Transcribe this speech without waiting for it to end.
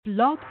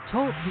Blog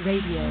Talk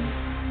Radio.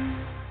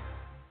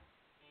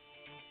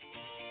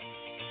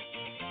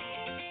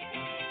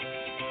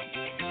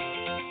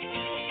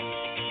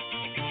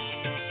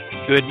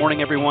 Good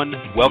morning, everyone.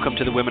 Welcome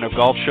to the Women of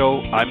Golf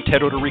Show. I'm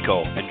Ted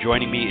Odorico, and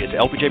joining me is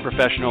LPGA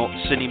professional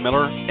Cindy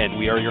Miller, and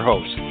we are your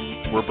hosts.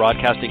 We're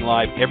broadcasting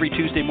live every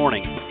Tuesday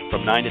morning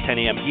from 9 to 10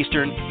 a.m.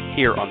 Eastern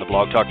here on the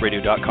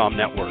blogtalkradio.com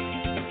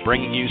network,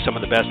 bringing you some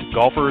of the best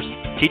golfers,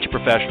 teacher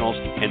professionals,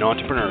 and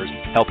entrepreneurs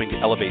helping to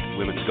elevate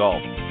women's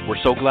golf. We're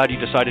so glad you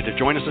decided to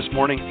join us this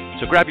morning,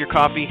 so grab your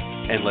coffee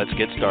and let's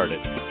get started.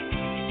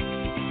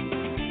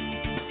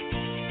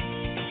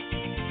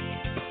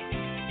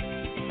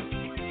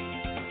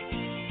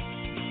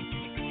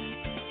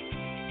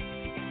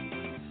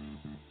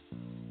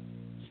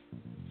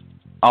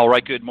 All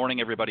right, good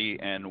morning, everybody,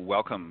 and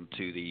welcome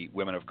to the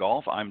Women of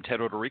Golf. I'm Ted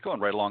Odorico,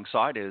 and right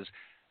alongside is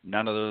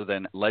none other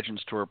than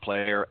Legends Tour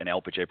player and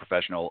LPGA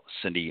professional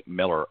Cindy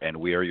Miller, and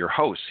we are your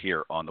hosts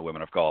here on the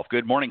Women of Golf.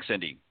 Good morning,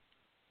 Cindy.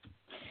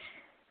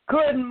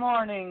 Good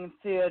morning,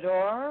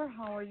 Theodore.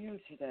 How are you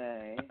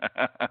today?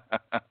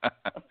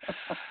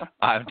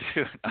 I'm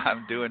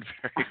doing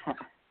very.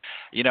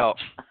 You know,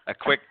 a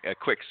quick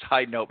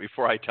side note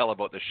before I tell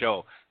about the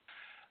show.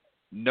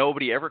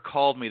 Nobody ever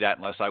called me that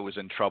unless I was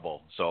in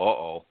trouble.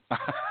 So,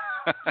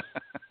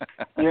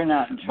 You're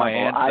not in trouble. My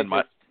aunts and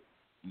my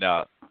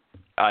no,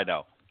 I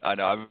know.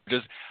 I'm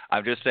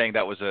just saying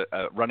that was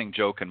a running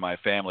joke in my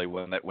family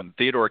when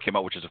Theodore came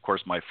out, which is of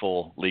course my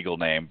full legal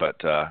name, but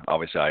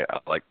obviously I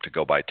like to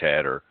go by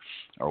Ted or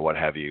what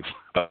have you.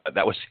 But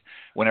that was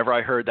whenever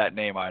I heard that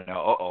name, I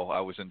know I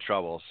was in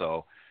trouble.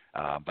 So,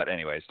 but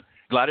anyways,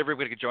 glad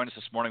everybody could join us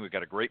this morning. We've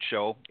got a great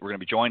show. We're going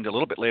to be joined a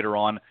little bit later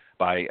on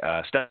by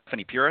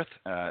Stephanie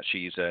Peareth.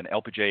 She's an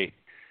LPGA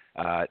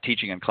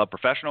teaching and club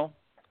professional.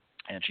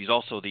 And she's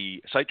also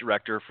the site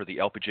director for the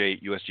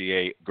LPGA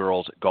USGA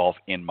Girls Golf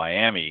in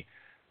Miami.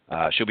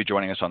 She'll be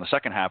joining us on the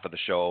second half of the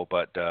show.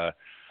 But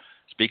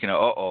speaking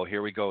of,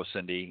 here we go,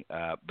 Cindy,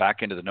 back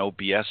into the no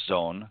BS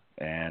zone.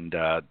 And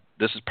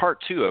this is part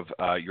two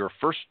of your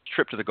first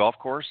trip to the golf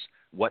course,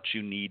 what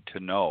you need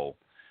to know.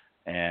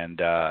 And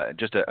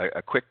just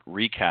a quick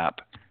recap.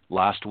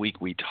 Last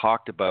week we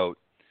talked about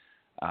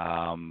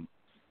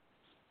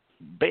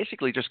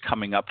basically just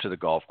coming up to the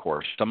golf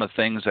course, some of the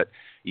things that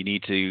you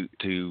need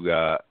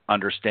to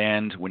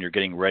understand when you're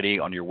getting ready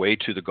on your way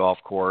to the golf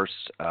course,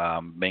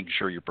 making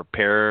sure you're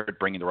prepared,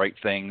 bringing the right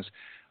things,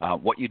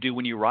 what you do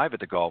when you arrive at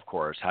the golf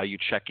course, how you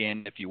check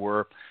in if you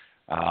were,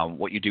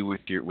 what you do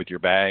with your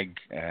bag,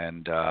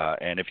 and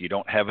if you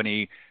don't have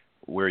any,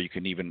 where you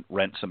can even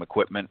rent some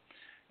equipment.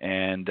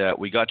 And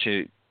we got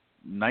you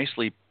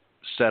nicely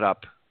set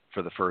up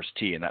for the first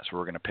tee, and that's where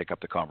we're going to pick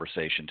up the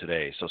conversation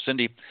today. So,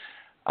 Cindy,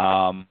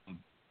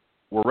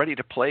 we're ready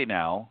to play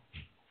now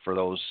for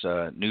those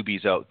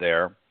newbies out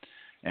there,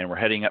 and we're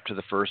heading up to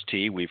the first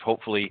tee. We've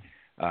hopefully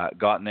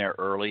gotten there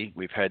early.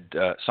 We've had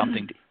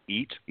something to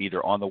eat,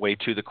 either on the way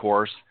to the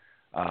course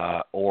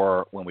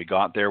or when we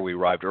got there. We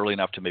arrived early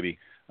enough to maybe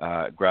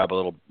grab a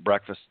little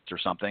breakfast or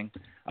something.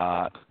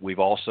 We've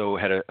also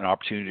had an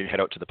opportunity to head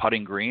out to the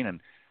putting green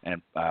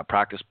and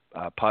practice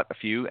putt a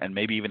few, and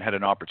maybe even had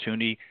an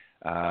opportunity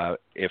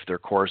if their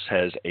course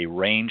has a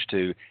range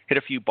to hit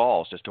a few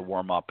balls just to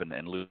warm up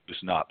and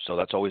loosen up. So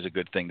that's always a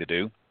good thing to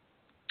do.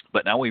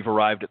 But now we've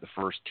arrived at the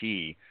first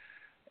tee,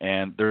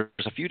 and there's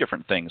a few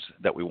different things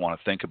that we want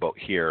to think about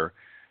here.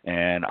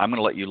 And I'm going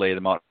to let you lay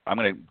them out. I'm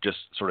going to just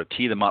sort of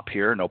tee them up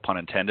here, no pun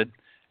intended,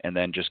 and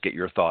then just get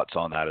your thoughts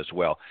on that as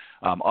well.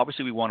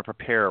 Obviously, we want to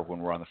prepare when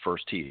we're on the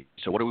first tee.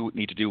 So what do we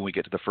need to do when we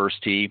get to the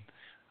first tee?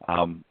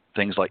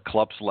 Things like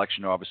club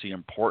selection are obviously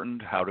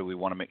important. How do we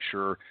want to make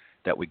sure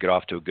that we get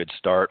off to a good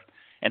start?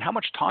 And how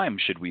much time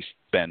should we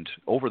spend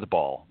over the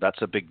ball?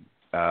 That's a big,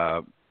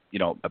 a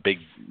big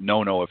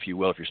no-no, if you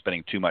will, if you're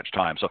spending too much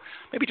time. So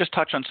maybe just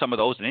touch on some of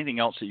those and anything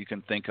else that you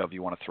can think of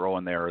you want to throw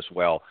in there as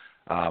well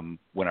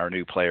when our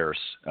new players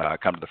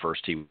come to the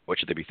first tee. What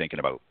should they be thinking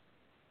about?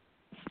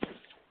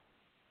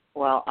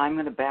 Well, I'm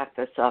going to back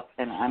this up,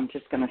 and I'm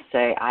just going to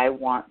say I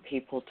want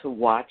people to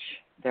watch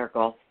their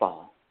golf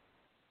ball.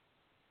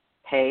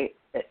 Hey,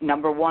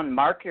 number one,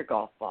 mark your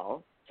golf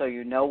ball so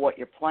you know what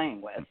you're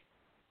playing with.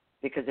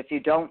 Because if you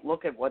don't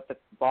look at what the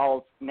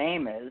ball's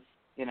name is,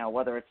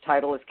 whether its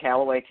title is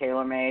Callaway,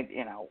 TaylorMade,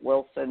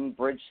 Wilson,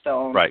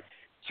 Bridgestone, right,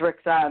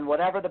 Srixon,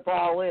 whatever the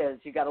ball is,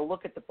 you got to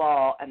look at the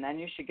ball, and then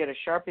you should get a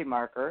Sharpie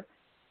marker,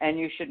 and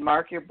you should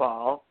mark your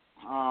ball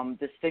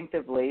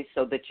distinctively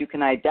so that you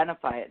can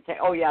identify it and say,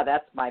 oh, yeah,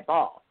 that's my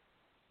ball.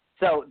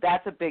 So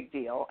that's a big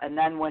deal. And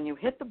then when you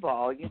hit the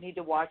ball, you need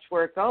to watch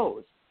where it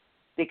goes.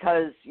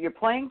 Because your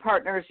playing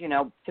partners,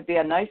 to be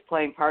a nice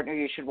playing partner,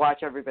 you should watch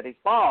everybody's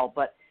ball,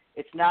 but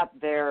it's not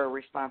their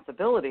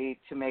responsibility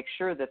to make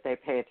sure that they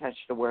pay attention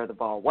to where the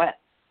ball went.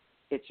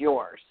 It's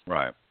yours.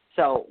 Right.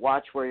 So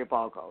watch where your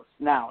ball goes.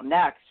 Now,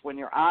 next, when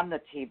you're on the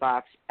tee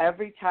box,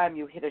 every time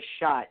you hit a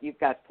shot, you've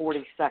got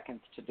 40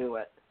 seconds to do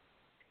it.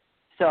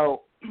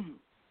 So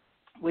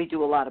we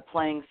do a lot of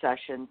playing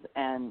sessions,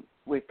 and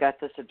we've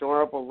got this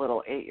adorable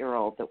little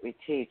 8-year-old that we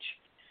teach,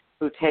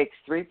 who takes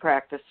 3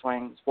 practice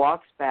swings,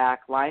 walks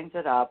back, lines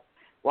it up,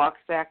 walks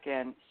back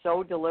in,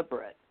 so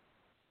deliberate.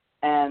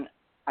 And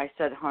I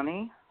said,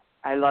 honey,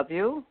 I love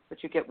you,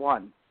 but you get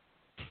 1.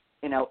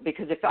 You know,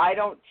 because if I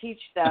don't teach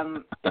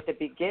them at the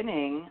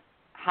beginning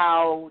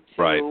how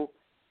to,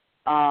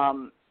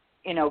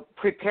 you know,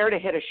 prepare to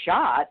hit a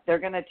shot, they're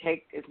going to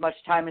take as much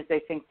time as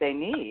they think they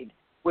need,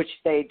 which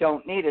they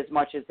don't need as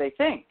much as they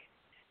think.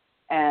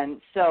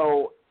 And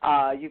so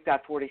you've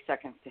got 40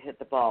 seconds to hit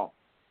the ball.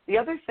 The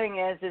other thing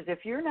is if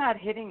you're not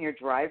hitting your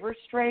driver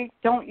straight,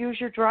 don't use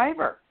your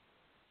driver.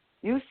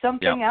 Use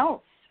something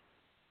else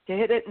to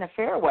hit it in a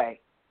fairway.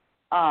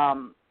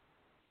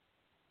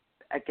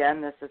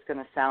 Again, this is going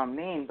to sound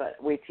mean, but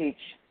we teach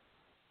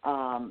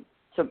some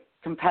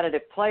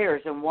competitive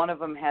players, and one of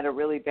them had a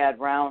really bad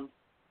round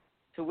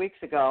 2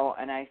 weeks ago,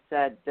 and I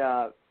said,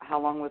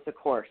 how long was the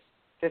course?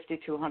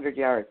 5,200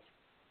 yards.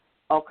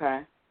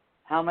 Okay.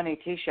 How many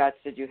tee shots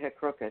did you hit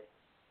crooked?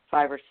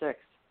 5 or 6.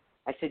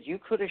 I said, you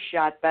could have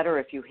shot better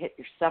if you hit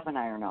your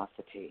 7-iron off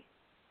the tee.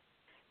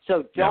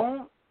 So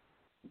don't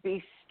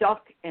be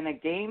stuck in a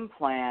game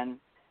plan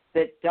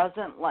that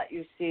doesn't let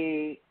you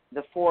see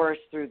the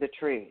forest through the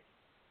trees.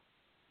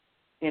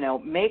 You know,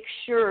 make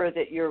sure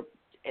that your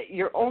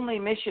only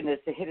mission is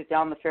to hit it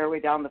down the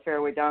fairway, down the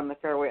fairway, down the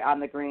fairway, on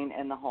the green,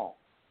 in the hole.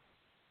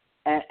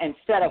 And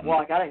instead of, well,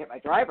 I got to hit my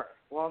driver.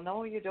 Well,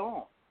 no, you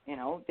don't. You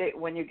know,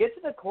 when you get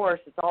to the course,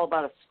 it's all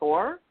about a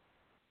score.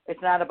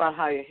 It's not about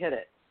how you hit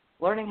it.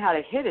 Learning how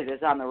to hit it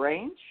is on the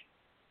range,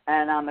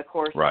 and on the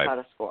course is how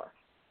to score.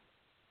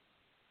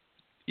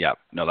 Yeah,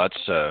 no, that's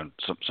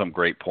some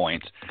great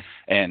points.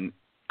 And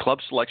club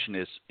selection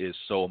is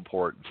so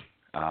important.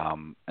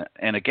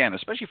 And again,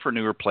 especially for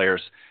newer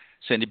players,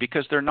 Cindy,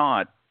 because they're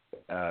not,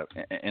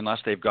 unless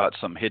they've got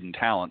some hidden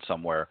talent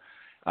somewhere,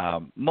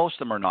 most of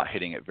them are not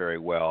hitting it very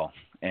well.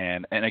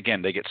 And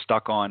again, they get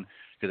stuck on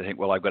because they think,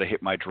 well, I've got to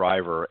hit my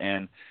driver.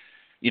 And,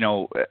 you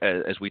know,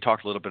 as we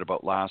talked a little bit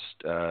about last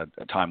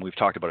time, we've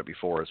talked about it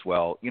before as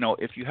well. You know,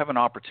 if you have an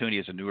opportunity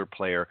as a newer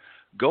player,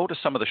 go to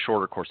some of the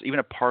shorter courses, even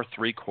a par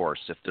 3 course,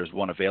 if there's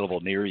one available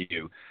near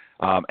you,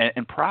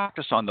 and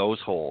practice on those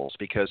holes,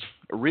 because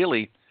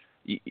really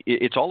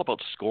it's all about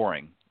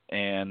scoring.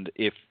 And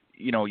if,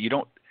 you know, you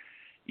don't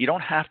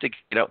have to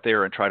get out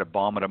there and try to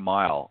bomb it a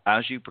mile.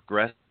 As you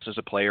progress as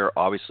a player,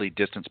 obviously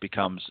distance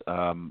becomes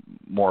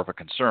more of a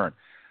concern.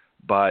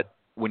 But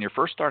when you're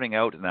first starting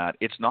out in that,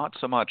 it's not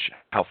so much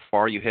how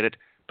far you hit it,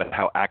 but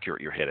how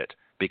accurate you hit it.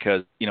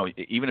 Because, you know,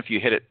 even if you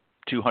hit it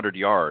 200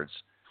 yards,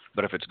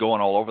 but if it's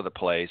going all over the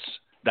place,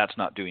 that's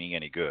not doing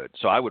any good.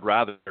 So I would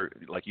rather,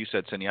 like you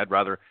said, Cindy, I'd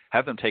rather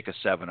have them take a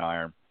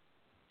 7-iron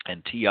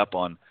and tee up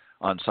on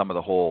some of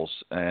the holes,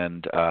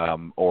 and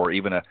or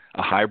even a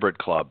hybrid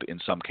club in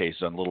some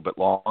cases on a little bit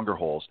longer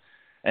holes,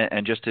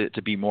 and just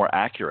to be more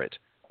accurate.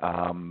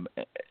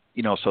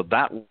 You know, so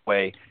that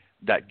way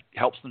that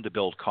helps them to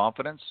build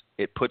confidence.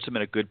 It puts them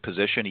in a good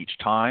position each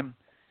time,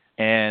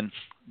 and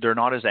they're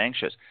not as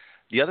anxious.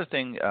 The other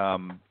thing,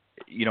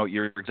 you know,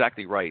 you're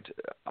exactly right.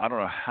 I don't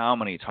know how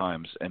many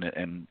times,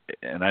 and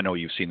I know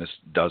you've seen this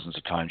dozens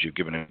of times. You've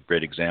given a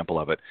great example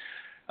of it.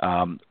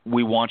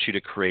 We want you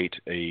to create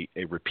a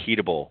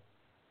repeatable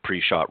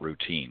pre-shot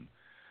routine,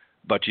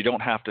 but you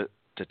don't have to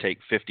take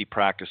 50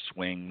 practice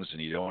swings,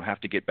 and you don't have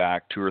to get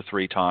back 2 or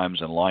 3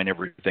 times and line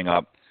everything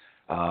up.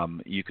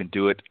 You can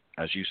do it,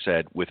 as you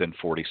said, within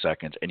 40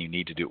 seconds, and you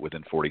need to do it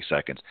within 40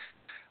 seconds.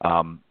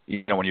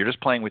 You know, when you're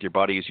just playing with your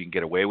buddies, you can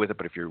get away with it,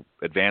 but if you're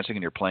advancing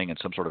and you're playing in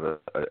some sort of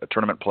a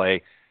tournament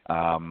play,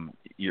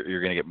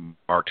 you're going to get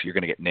marked, you're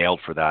going to get nailed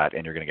for that,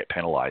 and you're going to get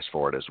penalized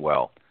for it as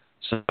well.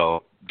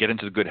 So get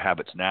into the good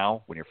habits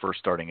now when you're first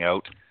starting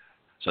out,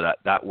 so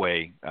that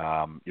way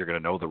you're going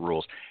to know the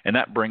rules. And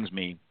that brings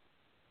me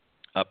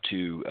up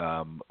to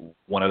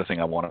one other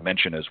thing I want to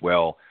mention as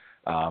well.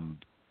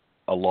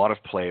 A lot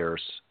of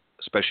players,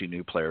 especially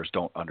new players,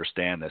 don't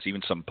understand this.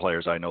 Even some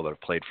players I know that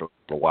have played for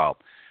a while.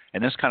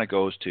 And this kind of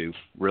goes to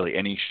really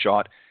any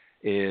shot,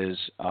 is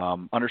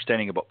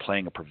understanding about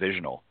playing a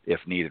provisional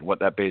if needed. What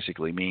that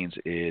basically means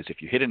is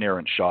if you hit an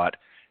errant shot,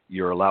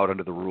 you're allowed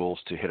under the rules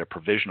to hit a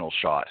provisional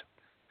shot.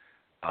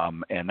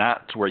 And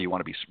that's where you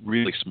want to be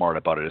really smart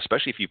about it,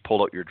 especially if you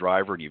pulled out your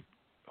driver and you've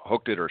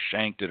hooked it or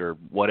shanked it or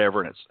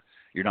whatever, and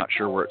you're not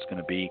sure where it's going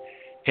to be.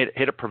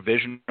 Hit a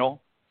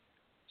provisional,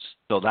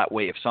 so that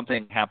way if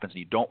something happens and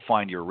you don't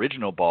find your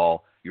original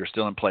ball, you're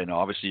still in play. Now,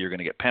 obviously, you're going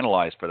to get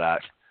penalized for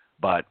that,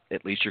 but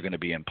at least you're going to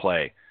be in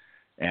play.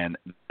 And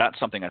that's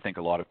something I think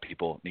a lot of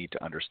people need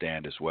to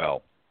understand as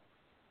well.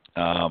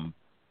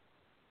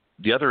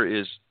 The other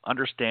is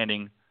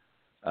understanding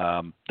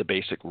the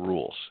basic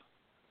rules.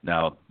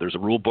 Now, there's a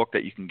rule book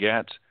that you can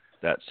get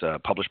that's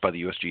published by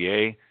the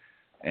USGA,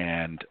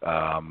 and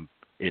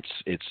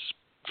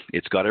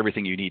it's got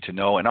everything you need to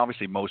know. And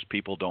obviously, most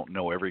people don't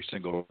know every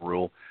single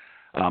rule,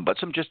 but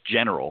some just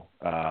general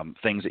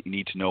things that you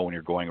need to know when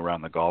you're going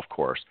around the golf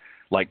course.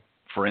 Like,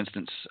 for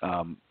instance,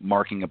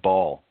 marking a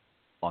ball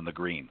on the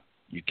green.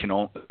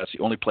 That's the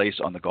only place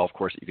on the golf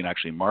course that you can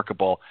actually mark a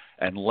ball,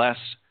 unless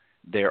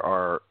there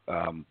are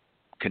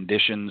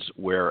conditions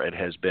where it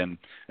has been,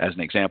 as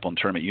an example in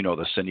tournament, you know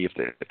this, Cindy, if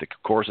the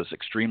course is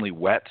extremely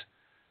wet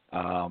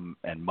and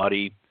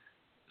muddy,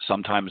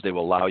 sometimes they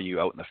will allow you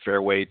out in the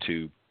fairway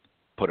to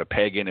put a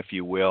peg in, if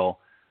you will,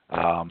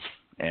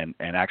 and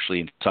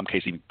actually in some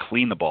cases even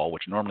clean the ball,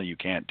 which normally you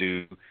can't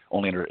do,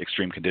 only under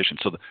extreme conditions.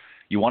 So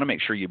you want to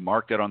make sure you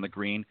mark that on the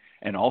green,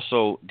 and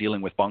also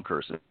dealing with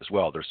bunkers as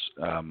well. There's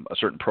a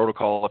certain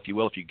protocol, if you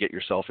will. If you get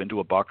yourself into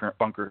a bunker,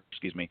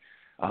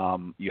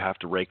 you have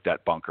to rake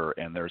that bunker.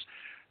 And there's,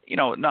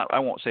 I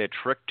won't say a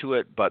trick to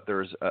it, but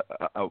there's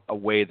a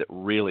way that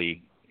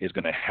really is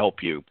going to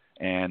help you.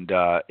 And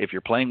if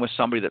you're playing with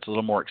somebody that's a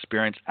little more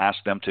experienced,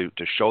 ask them to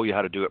show you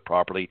how to do it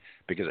properly,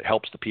 because it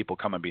helps the people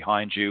coming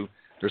behind you.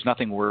 There's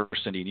nothing worse,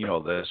 Cindy, you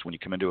know this, when you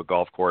come into a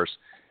golf course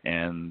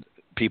and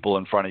people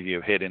in front of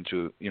you hit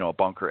into, a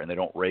bunker and they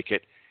don't rake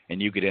it,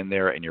 and you get in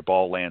there and your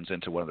ball lands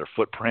into one of their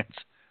footprints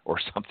or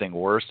something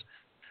worse.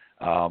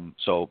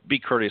 So be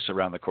courteous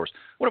around the course.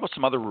 What about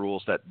some other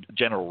rules,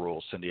 general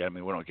rules, Cindy? I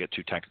mean, we don't get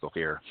too technical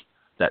here,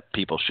 that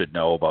people should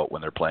know about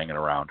when they're playing it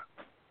around.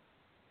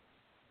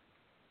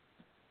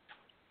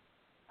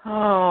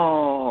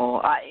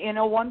 Oh,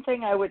 one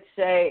thing I would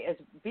say is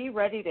be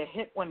ready to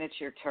hit when it's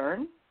your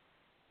turn.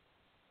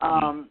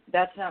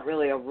 That's not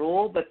really a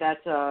rule, but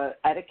that's a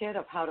etiquette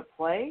of how to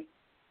play.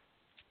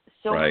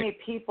 So many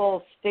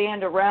people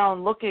stand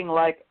around looking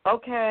like,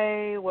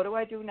 okay, what do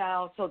I do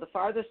now? So the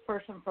farthest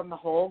person from the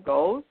hole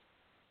goes.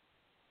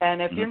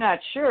 And if you're not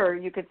sure,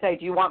 you could say,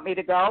 do you want me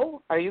to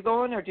go? Are you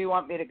going, or do you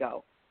want me to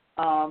go?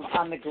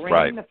 On the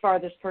green, the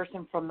farthest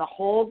person from the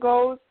hole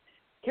goes.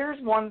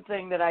 Here's one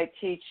thing that I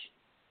teach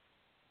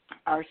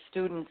our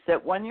students,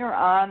 that when you're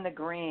on the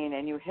green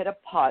and you hit a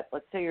putt,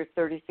 let's say you're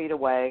 30 feet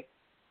away,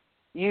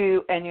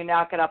 you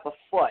knock it up a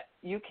foot,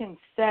 you can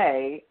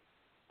say,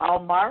 I'll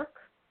mark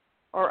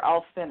or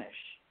I'll finish.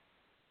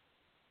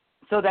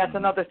 So that's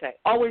another thing.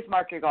 Always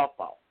mark your golf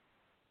ball.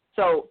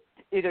 So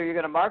either you're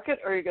going to mark it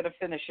or you're going to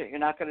finish it. You're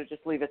not going to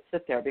just leave it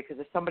sit there, because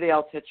if somebody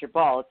else hits your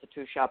ball, it's a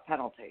 2-shot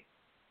penalty.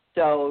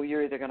 So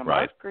you're either going to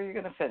mark or you're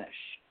going to finish.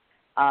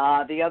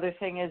 The other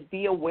thing is,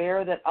 be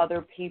aware that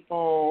other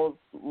people's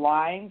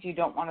lines, you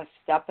don't want to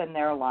step in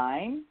their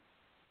line.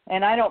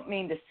 And I don't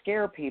mean to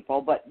scare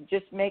people, but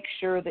just make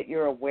sure that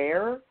you're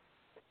aware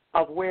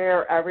of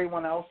where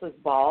everyone else's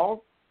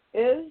ball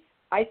is.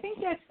 I think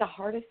that's the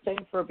hardest thing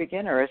for a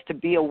beginner, is to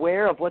be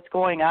aware of what's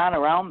going on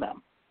around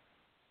them.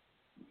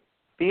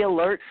 Be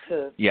alert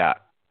to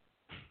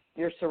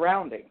your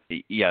surroundings.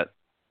 Yeah,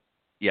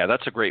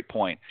 that's a great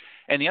point.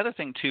 And the other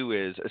thing, too,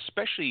 is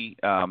especially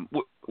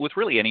with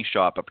really any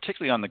shot, but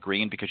particularly on the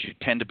green, because you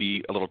tend to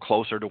be a little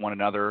closer to one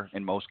another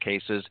in most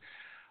cases,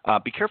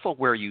 be careful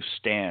where you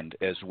stand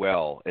as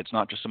well. It's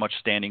not just so much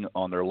standing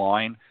on their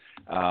line,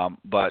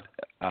 but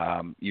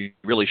you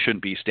really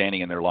shouldn't be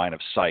standing in their line of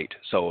sight.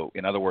 So,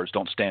 in other words,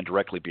 don't stand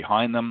directly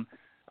behind them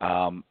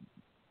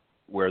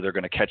where they're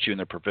going to catch you in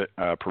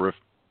their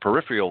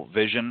peripheral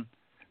vision.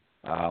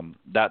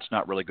 That's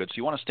not really good. So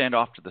you want to stand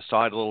off to the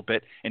side a little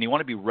bit, and you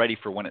want to be ready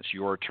for when it's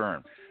your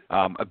turn.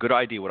 A good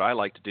idea, what I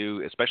like to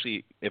do,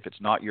 especially if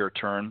it's not your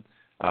turn,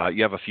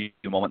 you have a few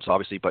moments,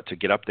 obviously, but to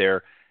get up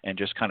there and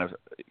just kind of,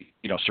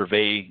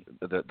 survey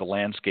the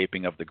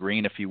landscaping of the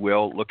green, if you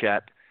will. Look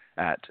at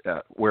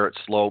where it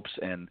slopes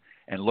and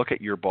look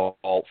at your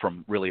ball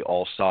from really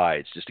all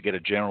sides, just to get a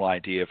general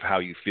idea of how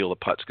you feel the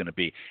putt's going to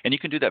be. And you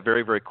can do that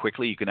very, very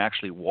quickly. You can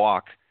actually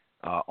walk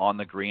on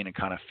the green and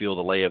kind of feel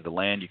the lay of the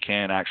land. You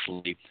can't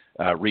actually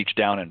reach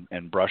down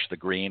and brush the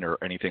green or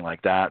anything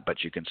like that,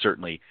 but you can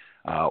certainly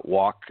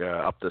walk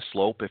up the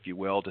slope, if you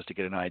will, just to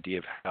get an idea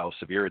of how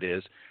severe it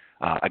is.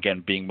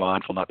 Again, being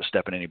mindful not to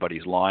step in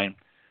anybody's line.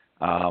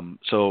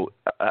 So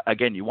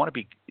again, you want to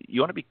be.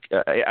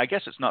 I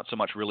guess it's not so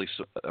much really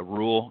a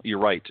rule. You're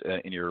right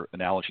in your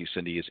analogy,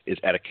 Cindy. Is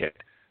etiquette.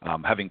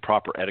 Having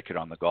proper etiquette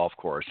on the golf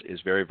course is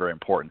very, very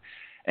important.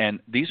 And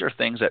these are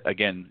things that,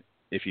 again,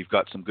 if you've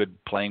got some good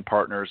playing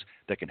partners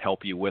that can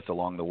help you with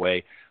along the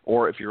way,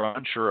 or if you're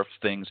unsure of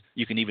things,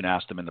 you can even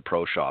ask them in the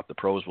pro shop. The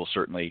pros will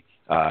certainly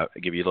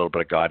give you a little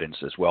bit of guidance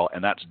as well.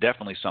 And that's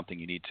definitely something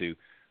you need to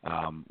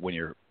when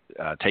you're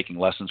taking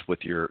lessons with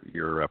your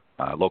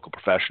local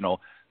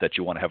professional, that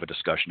you want to have a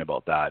discussion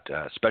about that,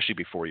 especially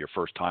before your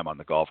first time on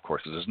the golf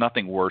course. Because there's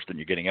nothing worse than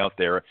you getting out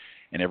there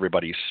and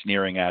everybody's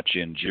sneering at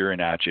you and jeering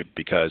at you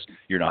because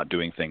you're not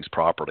doing things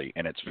properly.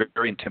 And it's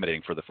very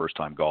intimidating for the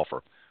first-time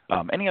golfer.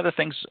 Any other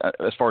things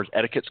as far as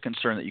etiquette's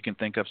concerned that you can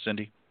think of,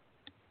 Cindy?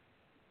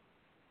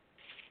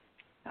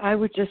 I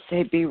would just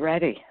say be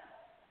ready.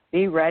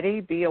 Be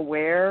ready, be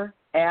aware,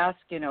 ask,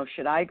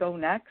 should I go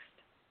next?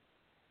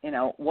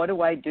 What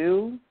do I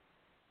do?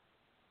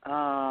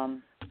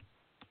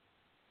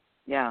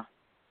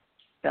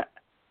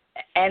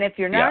 And if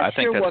you're not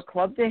sure what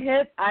club to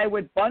hit, I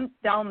would bunt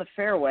down the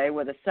fairway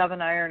with a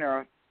 7-iron or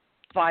a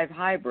 5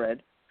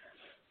 hybrid,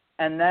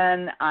 and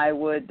then I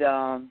would,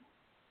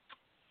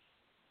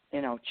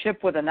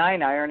 chip with a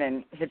 9-iron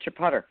and hit your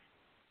putter.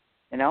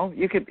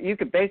 You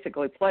could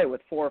basically play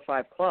with 4 or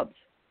 5 clubs.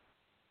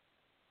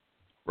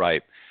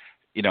 Right.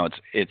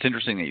 it's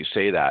interesting that you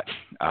say that.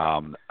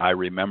 I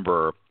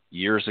remember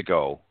years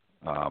ago,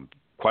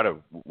 quite a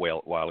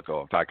while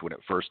ago, in fact, when it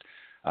first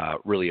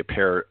really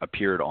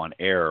appeared on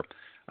air,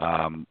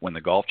 when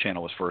the Golf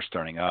Channel was first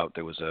starting out,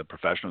 there was a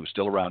professional who's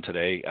still around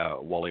today,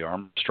 Wally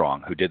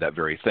Armstrong, who did that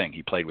very thing.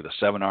 He played with a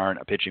 7-iron,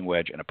 a pitching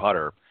wedge, and a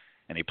putter,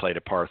 and he played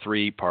a par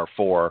 3, par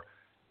 4,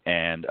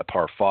 and a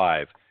par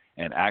 5,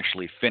 and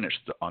actually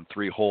finished on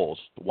 3 holes,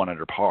 1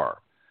 under par.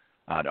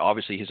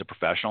 Obviously, he's a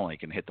professional and he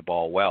can hit the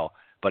ball well,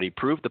 but he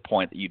proved the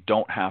point that you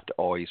don't have to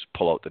always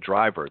pull out the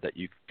driver, that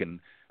you can,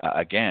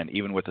 again,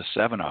 even with a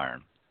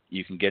 7-iron,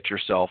 you can get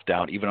yourself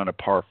down, even on a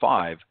par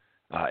 5,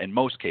 in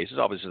most cases,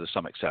 obviously there's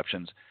some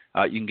exceptions,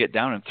 you can get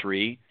down in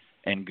 3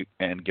 and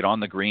get on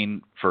the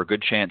green for a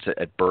good chance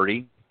at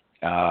birdie,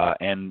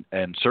 and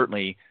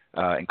certainly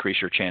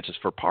increase your chances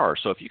for par.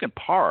 So if you can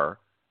par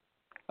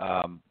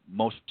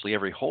mostly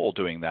every hole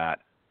doing that,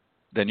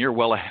 then you're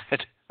well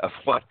ahead of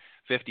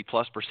 50+%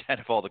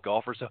 of all the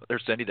golfers out there,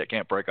 Cindy, that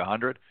can't break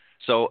 100.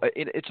 So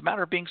it's a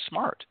matter of being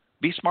smart.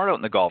 Be smart out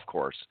in the golf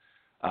course.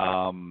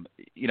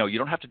 You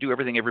don't have to do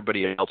everything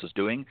everybody else is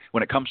doing.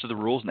 When it comes to the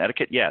rules and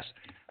etiquette, yes,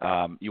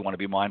 you want to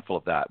be mindful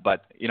of that.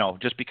 But,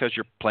 just because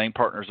your playing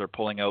partners are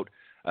pulling out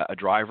a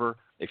driver,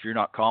 if you're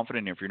not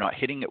confident, if you're not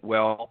hitting it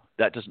well,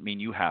 that doesn't mean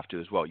you have to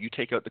as well. You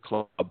take out the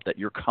club that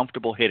you're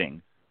comfortable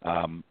hitting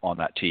on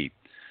that tee.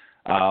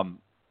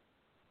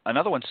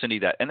 Another one,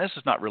 Cindy, and this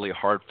is not really a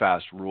hard,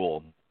 fast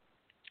rule.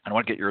 I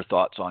want to get your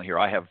thoughts on here.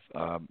 I have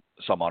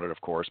some on it,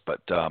 of course,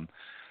 but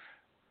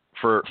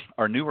for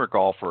our newer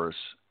golfers,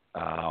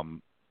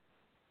 and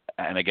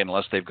again,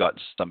 unless they've got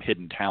some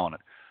hidden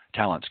talent,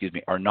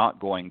 are not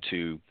going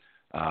to,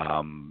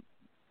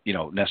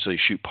 necessarily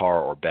shoot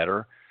par or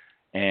better.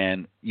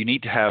 And you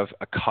need to have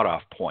a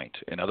cutoff point.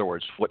 In other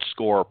words, what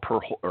score per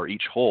or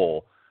each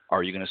hole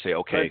are you going to say,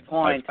 okay,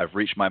 I've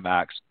reached my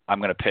max, I'm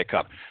going to pick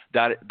up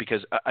that,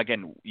 because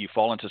again, you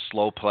fall into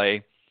slow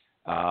play,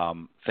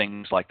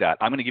 things like that.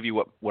 I'm going to give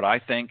you what I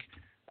think,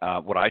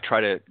 what I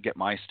try to get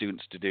my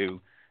students to do,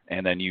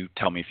 and then you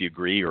tell me if you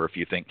agree or if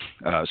you think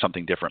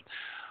something different.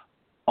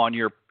 On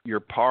your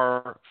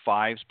par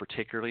 5s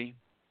particularly,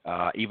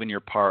 even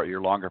your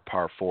longer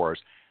par 4s,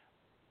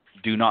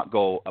 do not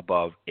go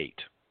above 8.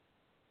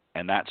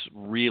 And that's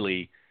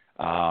really,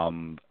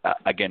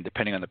 again,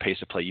 depending on the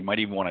pace of play, you might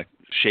even want to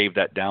shave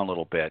that down a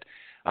little bit.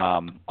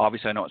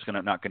 Obviously, I know it's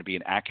not going to be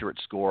an accurate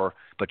score,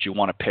 but you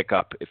want to pick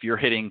up. If you're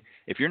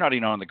not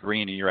even on the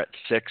green and you're at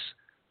 6,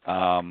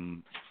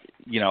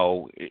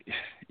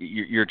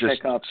 you're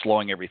just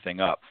slowing everything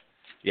up.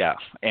 Yeah.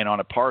 And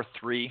on a par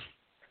 3,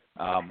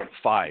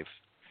 5,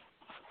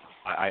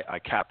 I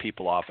cap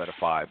people off at a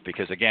 5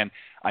 because, again,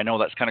 I know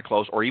that's kind of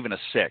close, or even a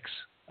 6.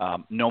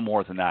 No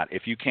more than that.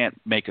 If you can't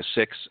make a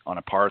 6 on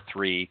a par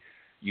 3,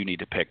 you need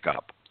to pick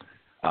up.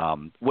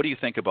 What do you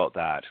think about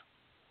that?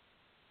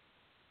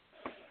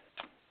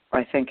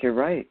 I think you're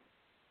right.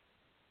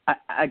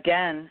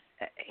 Again,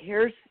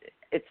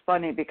 it's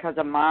funny because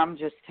a mom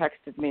just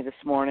texted me this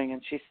morning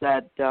and she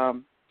said,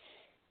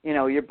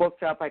 you're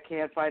booked up. I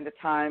can't find a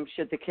time.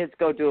 Should the kids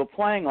go do a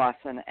playing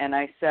lesson? And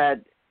I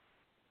said,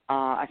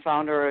 I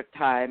found her a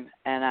time,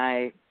 and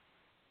I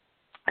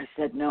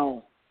said,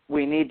 no,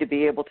 we need to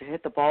be able to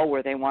hit the ball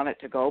where they want it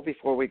to go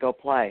before we go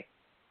play.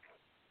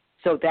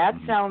 So that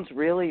sounds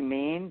really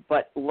mean,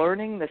 but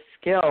learning the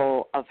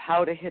skill of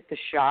how to hit the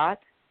shot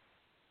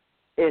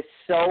is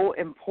so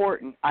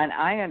important. And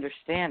I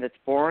understand it's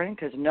boring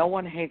because no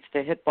one hates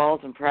to hit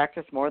balls in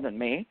practice more than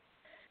me.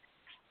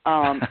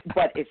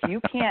 But if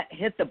you can't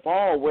hit the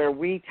ball where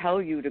we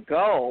tell you to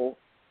go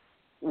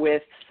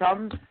with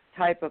some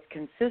type of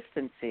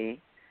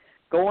consistency,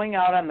 going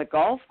out on the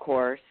golf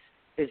course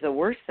is the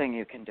worst thing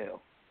you can do,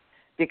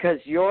 because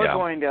you're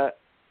going to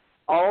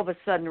all of a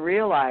sudden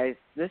realize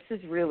this is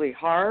really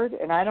hard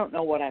and I don't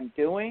know what I'm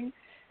doing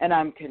and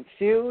I'm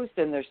confused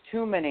and there's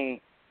too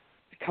many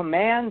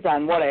commands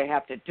on what I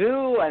have to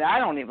do and I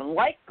don't even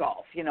like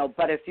golf,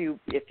 but if you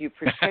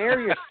prepare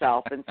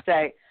yourself and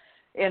say,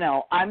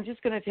 I'm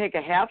just going to take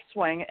a half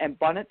swing and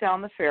bunt it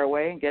down the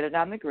fairway and get it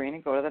on the green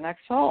and go to the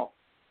next hole.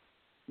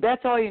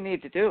 That's all you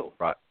need to do.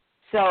 Right.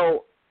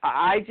 So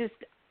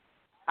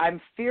I'm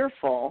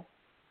fearful.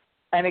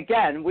 And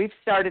again, we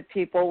started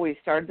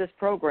this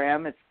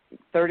program. It's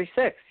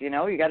 36, you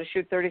got to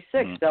shoot 36.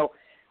 Mm-hmm. So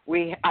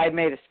I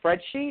made a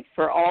spreadsheet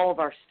for all of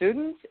our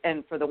students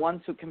and for the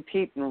ones who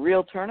compete in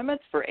real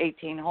tournaments for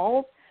 18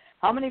 holes.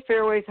 How many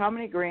fairways, how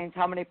many greens,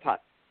 how many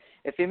putts?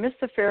 If you missed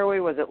the fairway,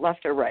 was it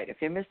left or right?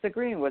 If you missed the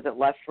green, was it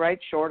left, right,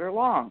 short, or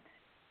long?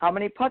 How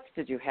many putts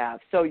did you have?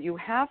 So you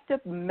have to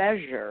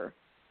measure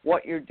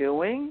what you're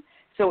doing.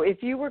 So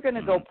if you were going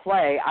to go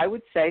play, I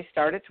would say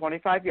start at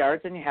 25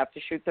 yards and you have to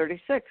shoot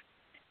 36.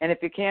 And if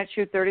you can't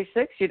shoot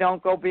 36, you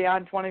don't go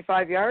beyond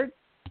 25 yards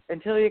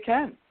until you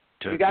can.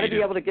 You got to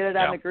be able to get it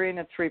on the green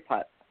at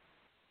 3-putt.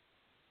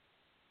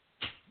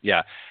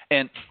 Yeah,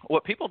 and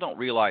what people don't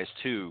realize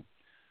too,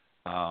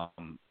 that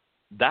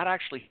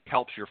actually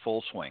helps your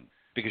full swing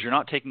because you're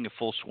not taking a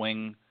full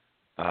swing,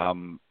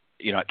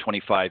 at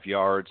 25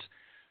 yards.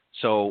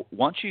 So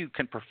once you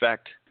can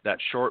perfect that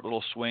short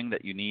little swing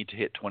that you need to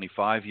hit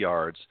 25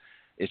 yards.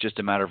 It's just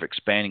a matter of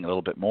expanding a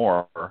little bit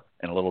more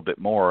and a little bit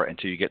more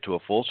until you get to a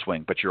full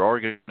swing. But you're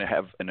already going to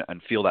have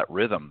and feel that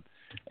rhythm.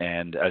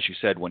 And as you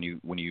said, when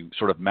you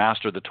sort of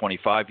master the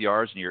 25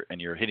 yards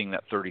and you're hitting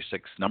that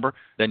 36 number,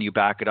 then you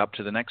back it up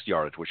to the next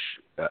yardage, which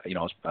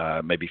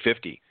maybe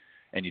 50,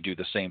 and you do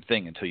the same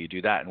thing until you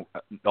do that. And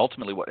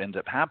ultimately, what ends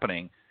up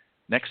happening,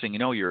 next thing you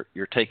know, you're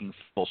taking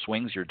full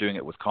swings, you're doing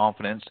it with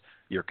confidence,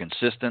 you're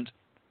consistent,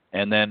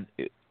 and then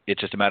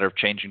it's just a matter of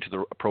changing to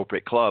the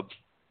appropriate club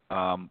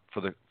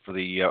for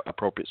the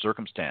appropriate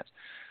circumstance.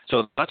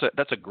 So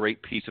that's a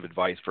great piece of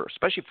advice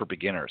especially for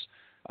beginners.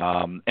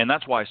 And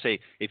that's why I say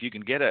if you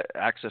can get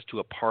access to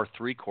a par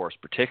 3 course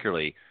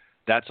particularly,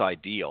 that's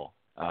ideal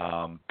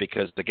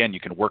because, again, you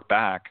can work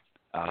back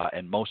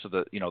and most of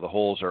the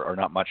holes are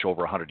not much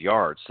over 100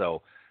 yards.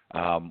 So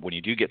when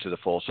you do get to the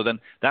full, so then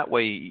that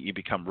way you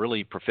become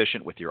really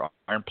proficient with your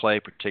iron play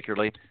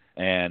particularly,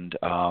 and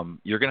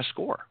you're going to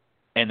score.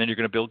 And then you're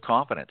going to build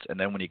confidence. And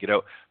then when you get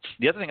out,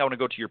 the other thing I want to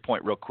go to your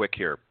point real quick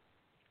here,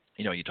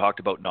 you talked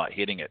about not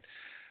hitting it.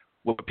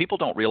 What people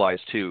don't realize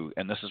too,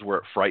 and this is where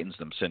it frightens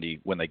them,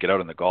 Cindy, when they get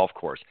out on the golf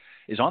course,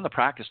 is on the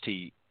practice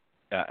tee,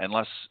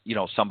 unless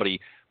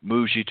somebody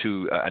moves you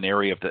to an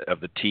area of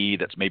the tee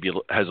that's maybe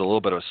has a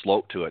little bit of a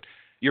slope to it,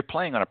 you're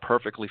playing on a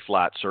perfectly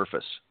flat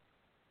surface,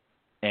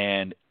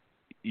 and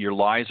your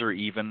lies are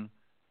even.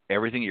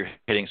 Everything you're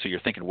hitting, so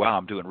you're thinking, wow,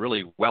 I'm doing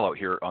really well out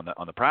here on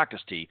the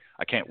practice tee.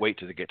 I can't wait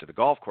to get to the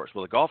golf course.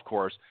 Well, the golf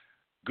course,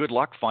 good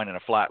luck finding a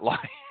flat lie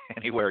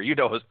anywhere.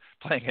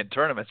 Playing in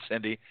tournaments,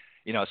 Cindy,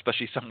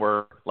 especially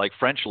somewhere like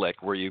French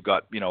Lick where you've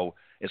got,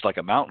 it's like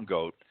a mountain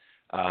goat.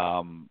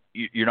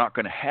 You're not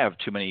going to have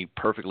too many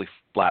perfectly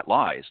flat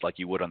lies like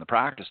you would on the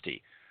practice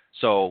tee.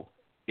 So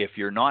if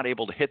you're not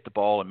able to hit the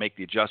ball and make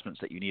the adjustments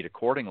that you need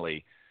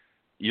accordingly,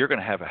 you're going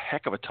to have a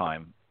heck of a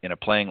time in a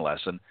playing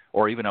lesson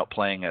or even out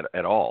playing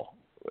at all.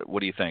 What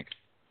do you think?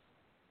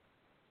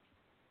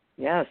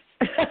 Yes.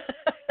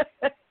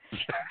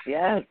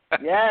 yes.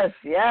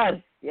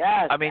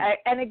 I mean,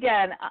 and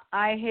again,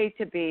 I hate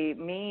to be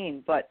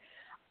mean, but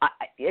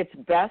it's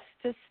best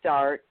to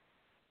start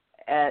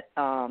at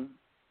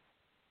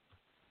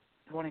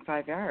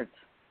 25 yards.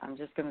 I'm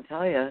just going to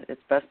tell you,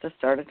 it's best to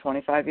start at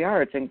 25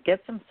 yards and get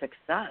some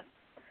success.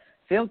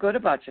 Feel good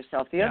about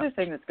yourself. The other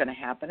thing that's going to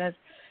happen is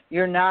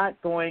you're not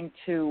going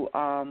to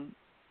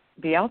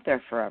be out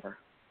there forever.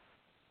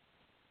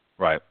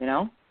 Right.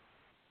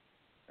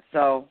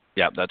 So.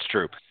 Yeah, that's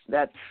true.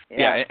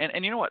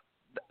 And you know what?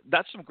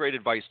 That's some great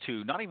advice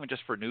too. Not even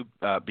just for new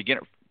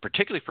beginner,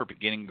 particularly for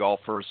beginning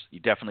golfers.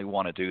 You definitely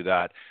want to do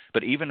that.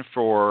 But even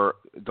for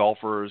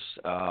golfers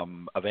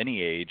of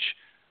any age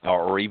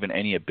or even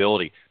any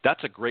ability,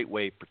 that's a great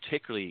way,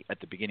 particularly at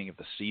the beginning of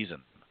the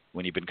season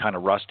when you've been kind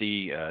of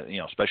rusty.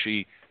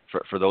 Especially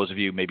for those of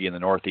you maybe in the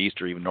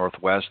Northeast or even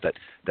Northwest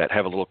that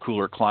have a little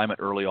cooler climate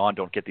early on,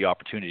 don't get the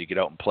opportunity to get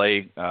out and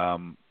play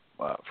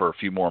for a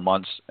few more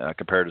months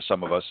compared to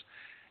some of us.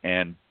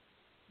 And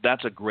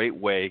that's a great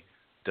way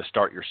to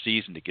start your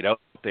season, to get out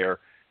there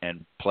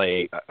and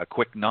play a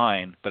quick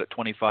 9, but at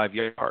 25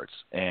 yards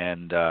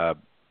and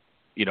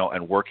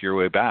work your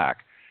way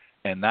back.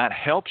 And that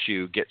helps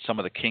you get some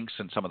of the kinks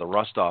and some of the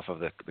rust off of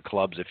the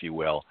clubs, if you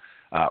will,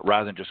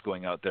 rather than just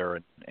going out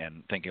there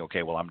and thinking,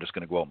 okay, well, I'm just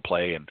going to go out and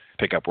play and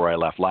pick up where I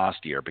left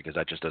last year, because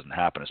that just doesn't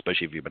happen,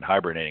 especially if you've been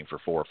hibernating for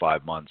 4 or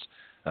 5 months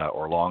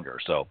or longer.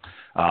 So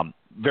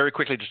very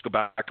quickly, just go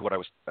back to what I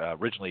was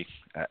originally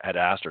had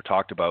asked or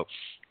talked about,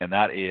 and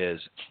that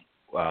is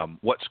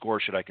what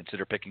score should I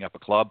consider picking up a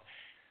club?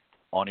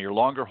 On your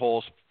longer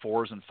holes,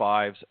 4s and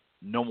 5s,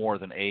 no more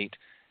than 8.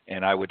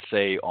 And I would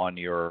say on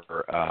your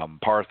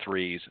par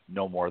 3s,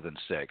 no more than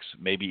 6,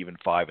 maybe even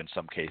 5 in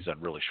some cases on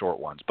really short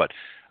ones. But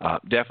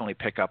definitely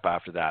pick up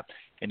after that.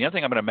 And the other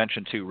thing I'm going to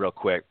mention too real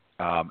quick,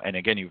 and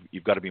again,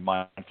 you've got to be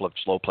mindful of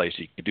slow play.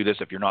 So you can do this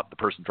if you're not the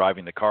person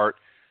driving the cart.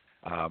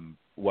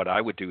 What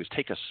I would do is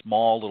take a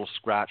small little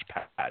scratch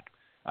pad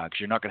because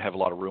you're not going to have a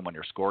lot of room on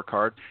your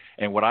scorecard.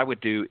 And what I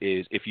would do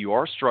is if you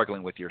are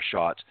struggling with your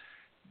shots,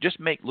 just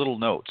make little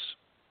notes.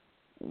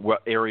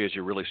 What areas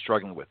you're really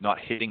struggling with, not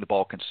hitting the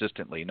ball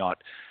consistently,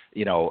 not,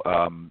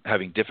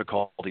 having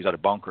difficulties out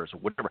of bunkers or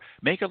whatever.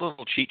 Make a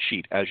little cheat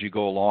sheet as you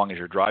go along, as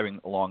you're driving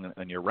along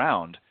in your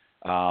round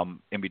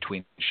in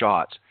between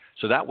shots.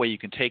 So that way you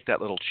can take that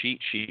little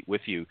cheat sheet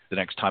with you the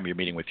next time you're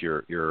meeting with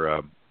your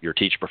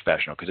teacher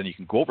professional, because then you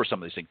can go over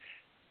some of these things.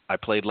 I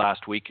played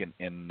last week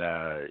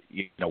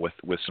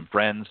with some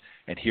friends,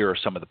 and here are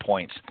some of the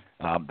points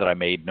that I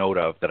made note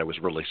of that I was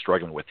really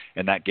struggling with,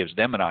 and that gives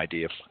them an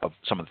idea of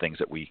some of the things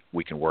that we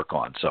can work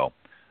on. So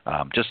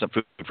just some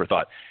food for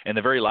thought. And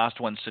the very last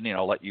one, Cindy,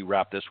 I'll let you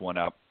wrap this one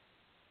up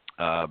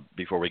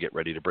before we get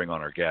ready to bring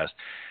on our guest,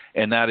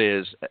 and that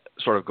is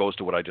sort of goes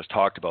to what I just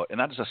talked about,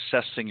 and that is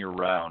assessing your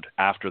round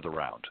after the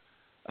round.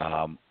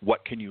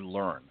 What can you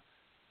learn?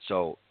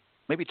 So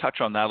maybe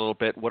touch on that a little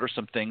bit. What are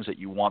some things that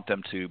you want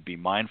them to be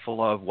mindful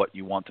of, what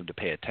you want them to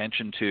pay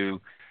attention to,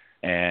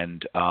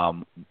 and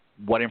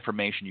what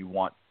information you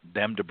want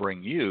them to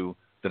bring you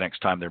the next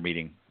time they're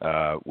meeting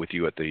with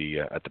you at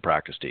the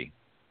practice tee?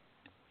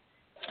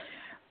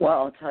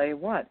 Well, I'll tell you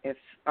what. If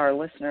our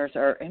listeners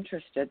are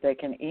interested, they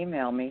can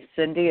email me,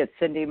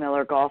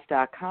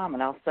 Cindy@cindymillergolf.com,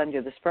 and I'll send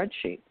you the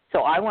spreadsheet.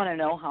 So I want to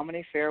know how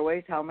many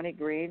fairways, how many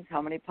greens, how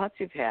many putts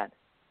you've had.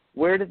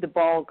 Where did the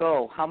ball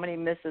go? How many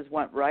misses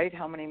went right?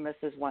 How many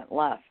misses went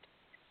left?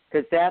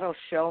 Because that'll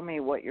show me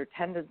what your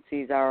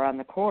tendencies are on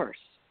the course.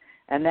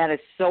 And that is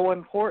so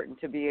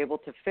important to be able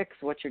to fix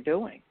what you're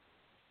doing.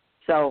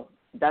 So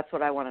that's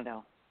what I want to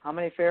know. How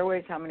many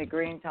fairways, how many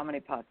greens, how many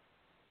putts?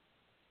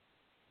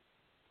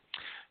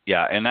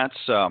 Yeah, and that's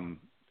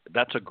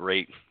a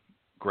great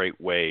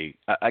way.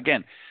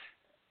 Again,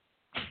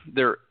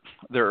 there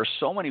are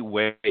so many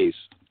ways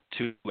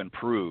to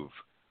improve.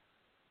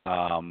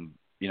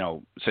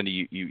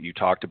 Cindy, you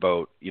talked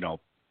about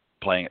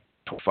playing at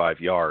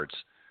 25 yards,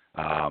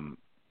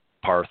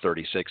 par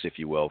 36, if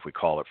you will, if we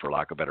call it, for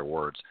lack of better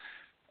words,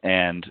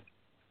 and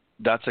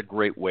that's a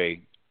great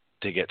way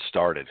to get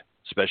started,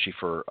 especially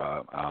for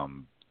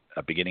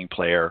a beginning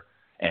player.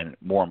 And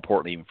more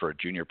importantly, even for a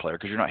junior player,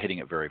 because you're not hitting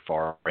it very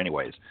far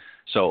anyways.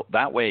 So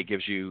that way it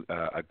gives you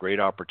a great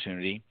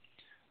opportunity.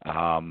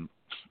 And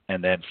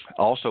then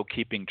also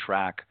keeping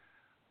track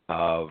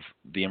of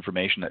the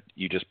information that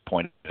you just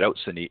pointed out,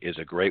 Cindy, is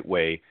a great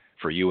way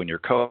for you and your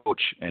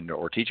coach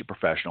or teaching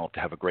professional to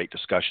have a great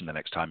discussion the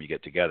next time you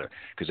get together.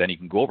 Because then you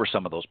can go over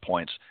some of those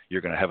points. You're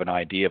going to have an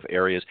idea of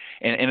areas.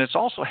 And it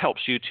also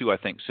helps you too, I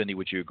think, Cindy,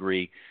 would you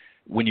agree?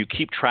 When you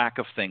keep track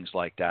of things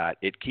like that,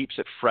 it keeps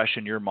it fresh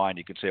in your mind.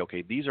 You can say,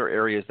 okay, these are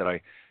areas that I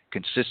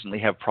consistently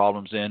have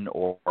problems in,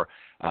 or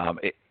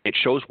it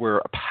shows where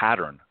a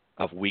pattern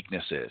of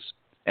weakness is.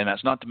 And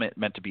that's not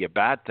meant to be a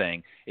bad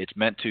thing. It's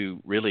meant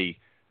to really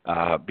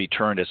be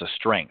turned as a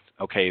strength.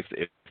 Okay, if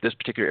this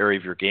particular area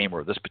of your game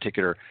or this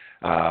particular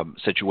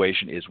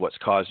situation is what's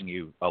causing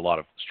you a lot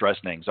of stress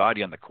and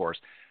anxiety on the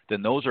course,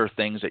 then those are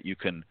things that you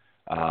can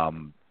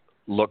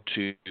look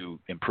to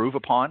improve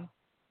upon,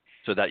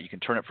 so that you can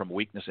turn it from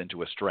weakness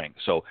into a strength.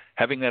 So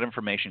having that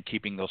information,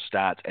 keeping those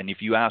stats, and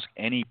if you ask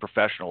any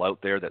professional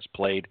out there that's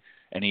played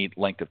any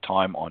length of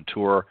time on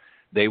tour,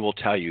 they will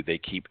tell you they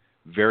keep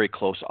very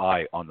close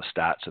eye on the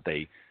stats that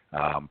they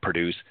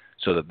produce,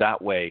 so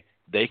that way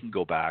they can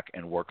go back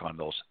and work on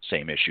those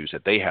same issues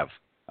that they have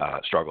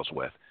struggles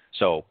with.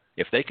 So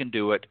if they can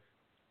do it,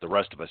 the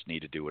rest of us need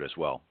to do it as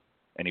well.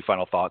 Any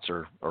final thoughts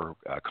or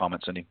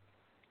comments, Cindy?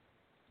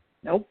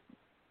 Nope.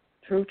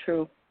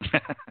 True.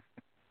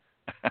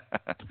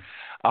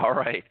 All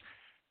right.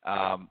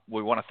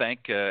 We want to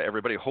thank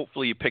everybody.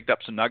 Hopefully you picked up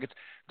some nuggets.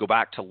 Go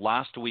back to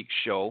last week's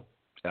show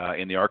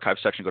in the archive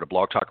section. Go to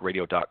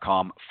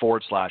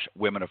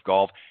blogtalkradio.com/women of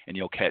golf, and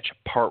you'll catch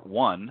part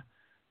 1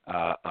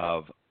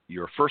 of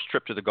your first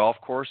trip to the golf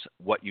course,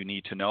 what you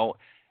need to know.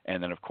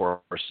 And then, of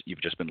course,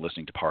 you've just been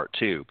listening to part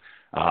 2.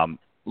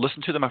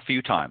 Listen to them a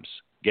few times.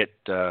 Get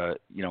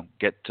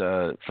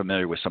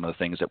familiar with some of the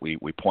things that we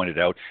pointed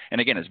out.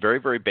 And again, it's very,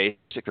 very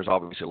basic. There's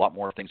obviously a lot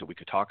more things that we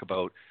could talk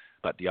about,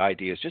 but the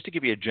idea is just to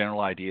give you a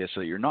general idea so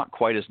that you're not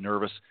quite as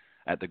nervous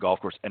at the golf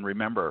course. And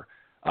remember,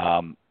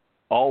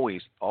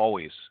 always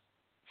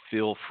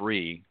feel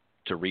free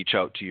to reach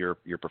out to your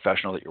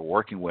professional that you're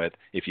working with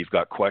if you've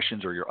got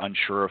questions or you're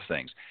unsure of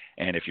things.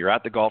 And if you're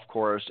at the golf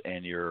course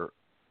and you're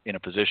in a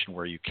position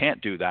where you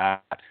can't do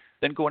that,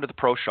 then go into the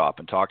pro shop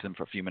and talk to them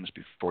for a few minutes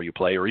before you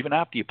play, or even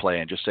after you play,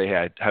 and just say, hey,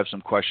 I have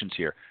some questions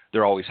here.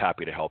 They're always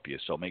happy to help you,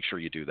 so make sure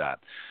you do that.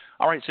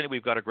 All right, Cindy,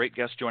 we've got a great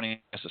guest joining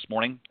us this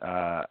morning,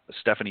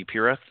 Stephanie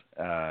Peareth.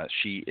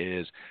 She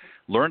is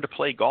learned to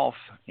play golf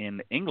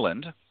in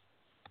England.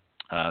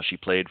 She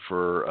played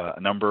for a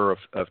number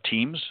of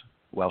teams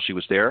while she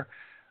was there.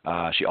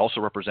 She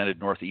also represented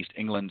Northeast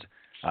England,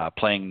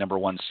 playing number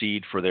 1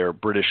 seed for their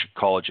British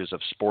Colleges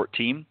of Sport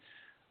team.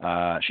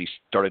 She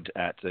started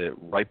at the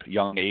ripe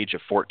young age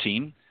of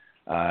 14,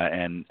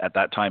 and at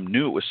that time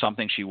knew it was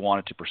something she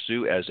wanted to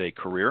pursue as a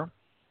career,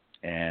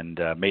 and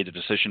made the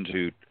decision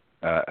to,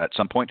 at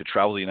some point, to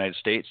travel to the United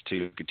States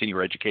to continue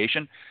her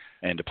education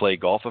and to play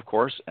golf, of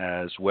course,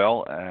 as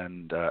well,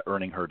 and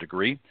earning her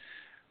degree.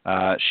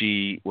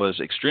 She was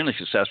extremely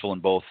successful in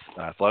both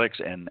athletics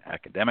and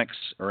academics,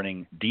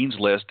 earning Dean's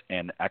List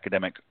and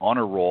academic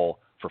honor roll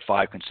for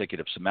 5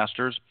 consecutive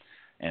semesters,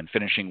 and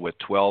finishing with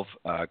 12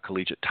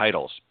 collegiate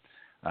titles.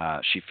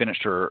 She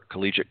finished her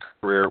collegiate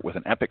career with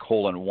an epic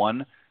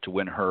hole-in-one to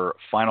win her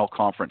final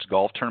conference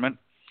golf tournament.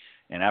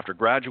 And after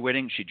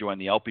graduating, she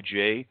joined the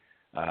LPGA,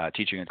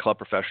 teaching in club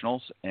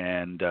professionals,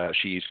 and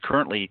she's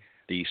currently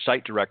the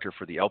site director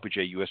for the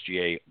LPGA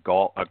USGA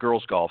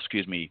girls golf,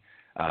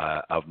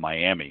 of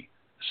Miami.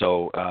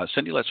 So,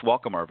 Cindy, let's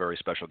welcome our very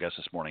special guest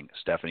this morning,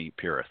 Stephanie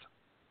Peareth.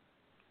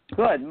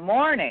 Good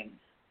morning.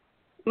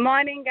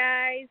 Morning,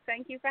 guys.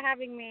 Thank you for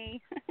having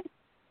me.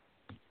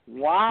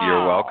 Wow.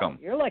 You're welcome.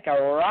 You're like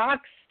a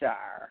rock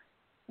star.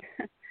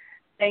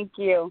 Thank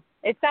you.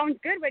 It sounds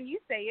good when you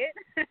say it.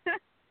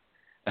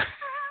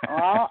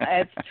 Well,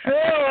 it's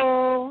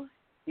true.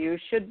 You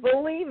should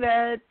believe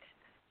it.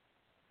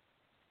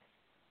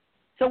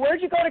 So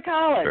where'd you go to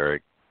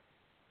college?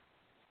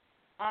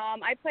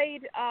 I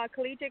played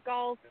collegiate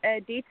golf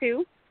at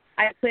D2.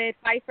 I played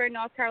Pfeiffer,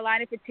 North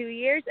Carolina for 2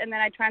 years, and then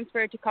I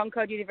transferred to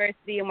Concord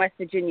University in West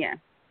Virginia.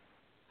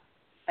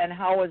 And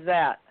how was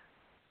that?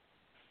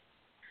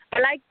 I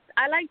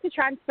liked the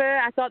transfer.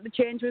 I thought the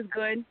change was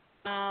good.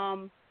 I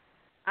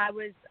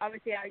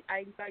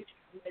enjoyed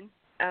traveling,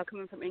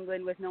 coming from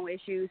England with no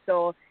issues.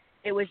 So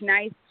it was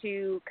nice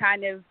to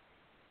kind of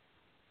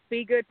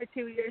be good for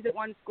 2 years at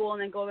one school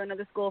and then go to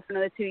another school for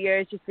another 2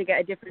 years just to get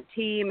a different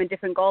team and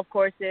different golf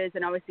courses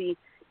and obviously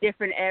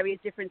different areas,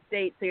 different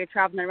states. So you're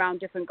traveling around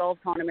different golf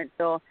tournaments.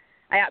 So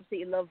I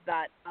absolutely loved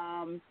that.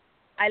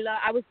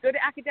 I was good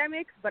at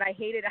academics, but I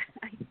hated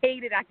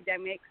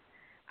academics.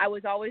 I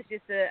was always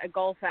just a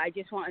golfer. I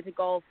just wanted to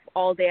golf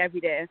all day, every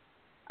day.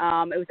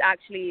 It was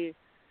actually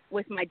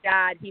with my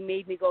dad. He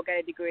made me go get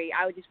a degree.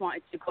 I just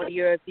wanted to go to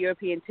Europe, the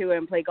European tour,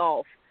 and play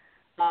golf.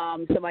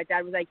 So my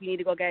dad was like, you need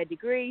to go get a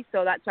degree.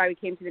 So that's why we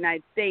came to the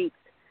United States.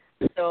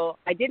 So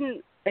I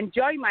didn't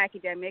enjoy my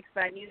academics,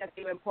 but I knew that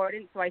they were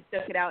important. So I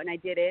stuck it out and I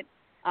did it.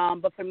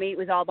 But for me, it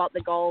was all about the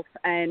golf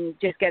and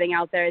just getting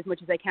out there as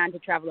much as I can to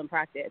travel and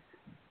practice.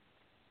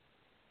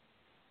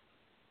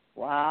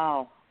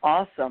 Wow.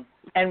 Awesome.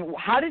 And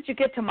how did you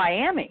get to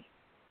Miami?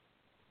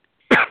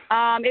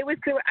 I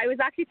was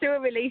actually through a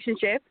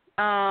relationship.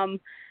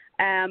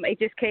 It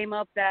just came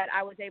up that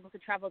I was able to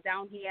travel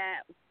down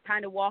here,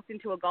 kind of walked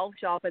into a golf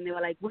shop, and they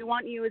were like, we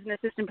want you as an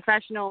assistant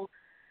professional.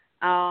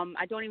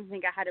 I don't even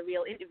think I had a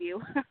real interview.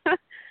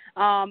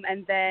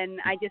 And then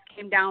I just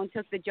came down,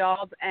 took the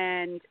job,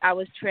 and I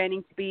was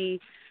training to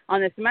be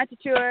on the Symetra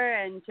Tour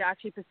and to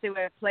actually pursue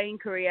a playing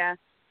career.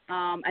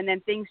 And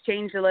then things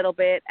changed a little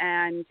bit,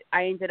 and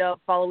I ended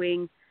up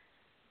following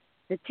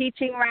the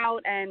teaching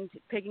route and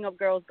picking up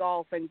girls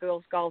golf, and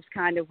girls golf's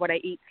kind of what I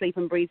eat, sleep,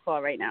 and breathe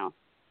for right now.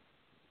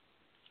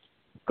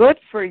 Good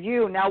for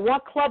you. Now,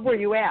 what club were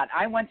you at?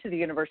 I went to the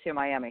University of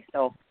Miami,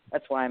 so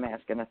that's why I'm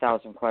asking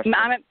 1,000 questions.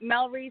 I'm at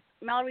Melreese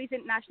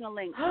International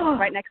Links,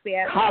 right next to the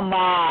airport. Come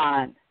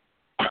on.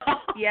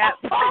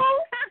 Yep.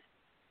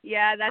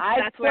 Yeah,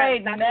 that's where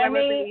we're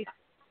based.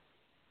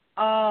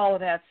 Oh,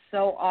 that's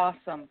so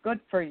awesome. Good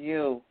for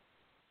you.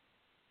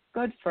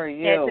 Good for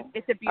you. Yeah,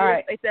 it's a beautiful,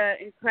 right. It's an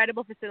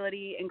incredible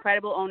facility,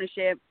 incredible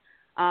ownership.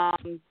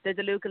 The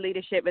DeLuca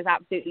leadership is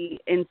absolutely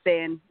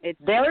insane. It's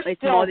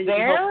still more than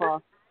there? you can hope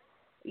for.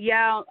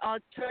 Yeah,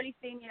 Charlie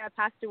Sr.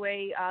 passed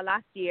away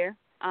last year,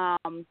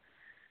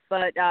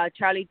 but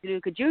Charlie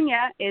DeLuca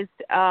Jr. is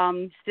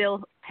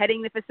still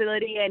heading the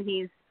facility, and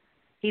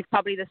he's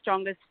probably the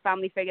strongest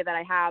family figure that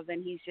I have,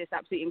 and he's just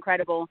absolutely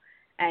incredible.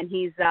 And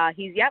he's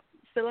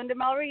still under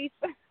Melreese.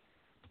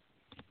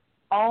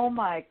 Oh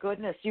my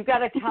goodness! You got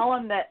to tell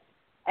him that.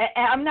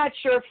 I'm not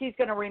sure if he's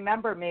going to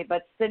remember me,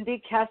 but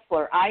Cindy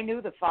Kessler. I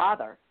knew the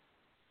father.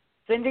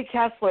 Cindy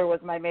Kessler was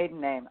my maiden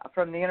name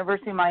from the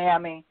University of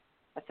Miami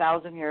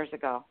 1,000 years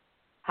ago.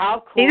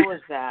 How cool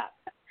is that?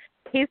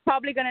 He's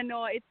probably going to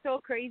know. It's so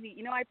crazy.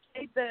 You know, I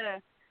played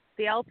the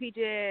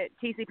LPGA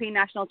T&CP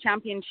National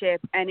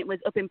Championship, and it was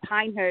up in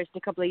Pinehurst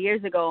a couple of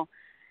years ago.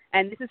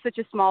 And this is such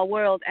a small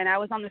world. And I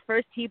was on the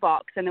first tee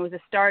box, and there was a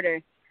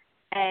starter.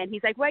 And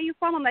he's like, where are you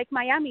from? I'm like,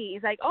 Miami.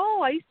 He's like,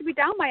 oh, I used to be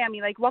down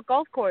Miami. Like, what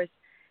golf course?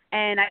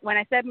 And when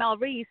I said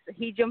Melreese,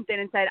 he jumped in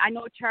and said, I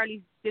know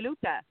Charlie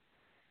DeLuca.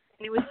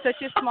 And it was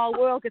such a small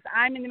world because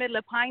I'm in the middle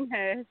of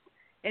Pinehurst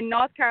in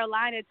North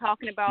Carolina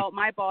talking about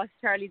my boss,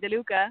 Charlie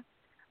DeLuca.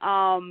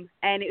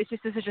 And it was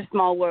just such a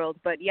small world.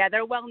 But, yeah,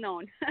 they're well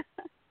known.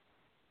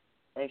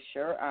 They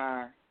sure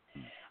are.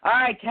 All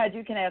right, Ted,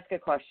 you can ask a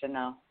question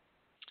now.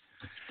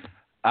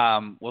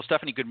 Well,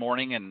 Stephanie, good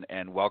morning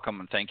and welcome,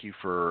 and thank you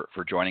for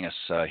joining us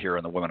here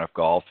on the Women of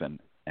Golf. And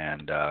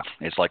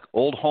it's like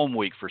old home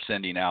week for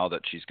Cindy now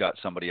that she's got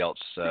somebody else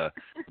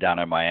down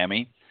in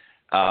Miami.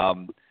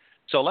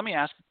 So let me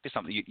ask you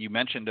something. You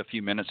mentioned a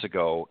few minutes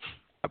ago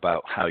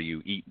about how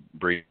you eat,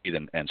 breathe,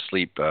 and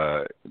sleep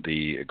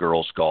the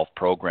girls' golf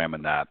program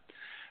and that.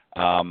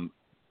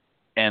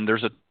 And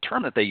there's a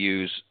term that they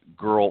use,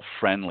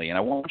 girl-friendly, and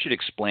I want you to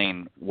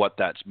explain what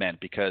that's meant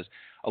because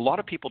a lot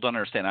of people don't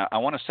understand. I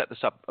want to set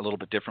this up a little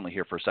bit differently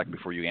here for a second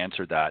before you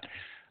answer that.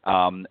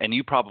 And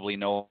you probably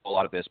know a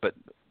lot of this, but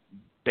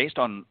based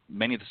on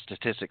many of the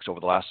statistics over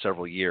the last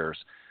several years,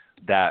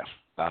 that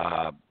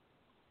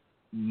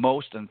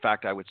most, in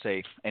fact, I would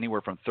say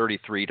anywhere from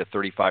 33 to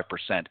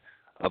 35%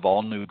 of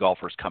all new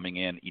golfers coming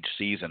in each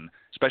season,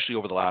 especially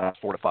over the last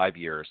 4 to 5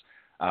 years,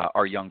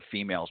 are young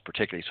females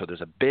particularly. So there's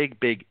a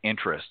big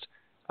interest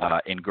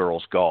in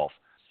girls golf.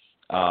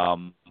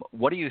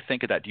 What do you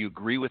think of that? Do you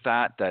agree with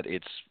that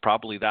it's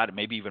probably that,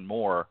 maybe even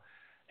more?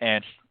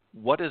 And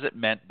what is it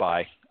meant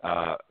by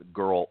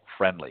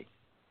girl-friendly?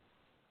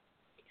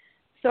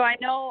 So I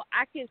know,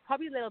 actually it's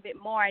probably a little bit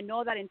more. I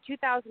know that in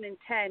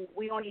 2010,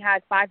 we only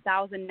had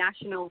 5,000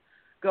 national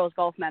girls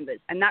golf members,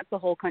 and that's the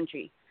whole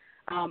country.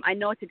 I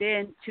know today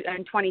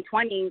in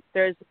 2020,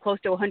 there's close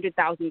to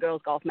 100,000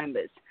 girls golf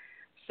members.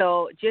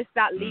 So just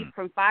that leap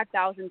from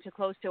 5,000 to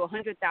close to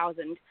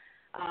 100,000,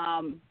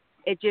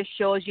 it just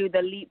shows you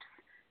the leaps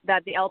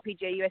that the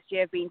LPGA, USGA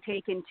have been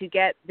taken to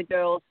get the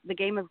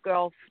game of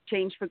golf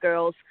changed for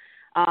girls.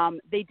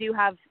 They do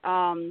have,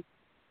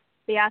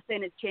 they are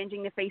saying it's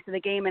changing the face of the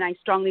game, and I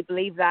strongly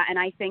believe that. And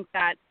I think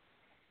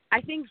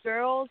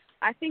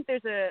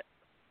there's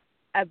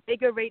a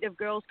bigger rate of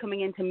girls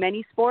coming into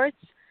many sports.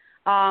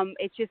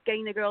 It's just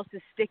getting the girls to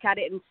stick at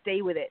it and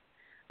stay with it.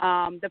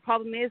 The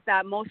problem is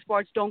that most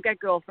sports don't get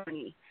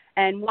girl-friendly.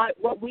 And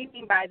what we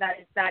mean by that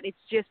is that it's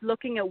just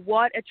looking at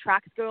what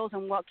attracts girls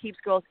and what keeps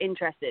girls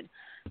interested.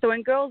 So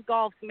in girls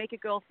golf, to make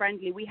it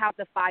girl-friendly, we have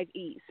the 5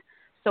 E's.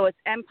 So it's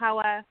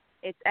empower,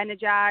 it's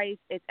energize,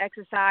 it's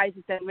exercise,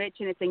 it's enrich,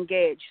 and it's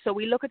engage. So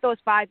we look at those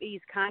 5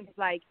 E's kind of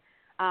like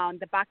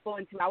the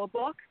backbone to our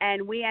book,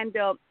 and we end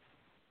up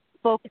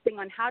focusing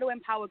on how to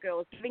empower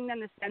girls, giving them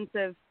the sense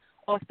of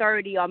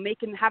authority or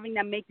having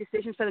them make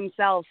decisions for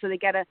themselves so they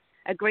get a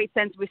great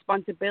sense of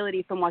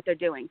responsibility from what they're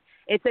doing.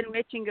 It's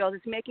enriching girls.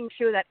 It's making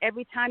sure that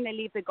every time they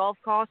leave the golf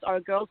course or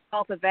a girls'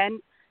 golf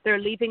event, they're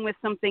leaving with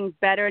something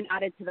better and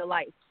added to their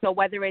life. So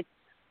whether it's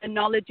the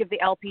knowledge of the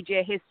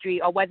LPGA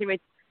history or whether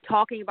it's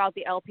talking about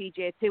the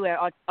LPGA Tour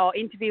or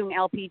interviewing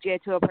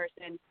LPGA Tour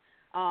person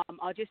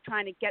or just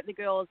trying to get the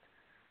girls'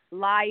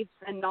 lives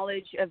and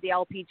knowledge of the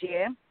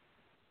LPGA,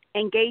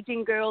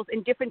 engaging girls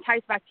in different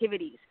types of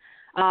activities.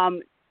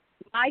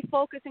 My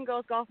focus in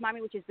girls golf,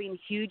 Miami, which has been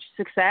a huge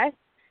success,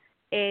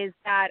 is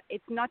that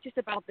it's not just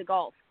about the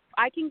golf.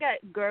 I can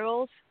get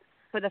girls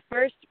for the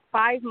first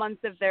 5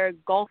 months of their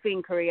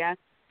golfing career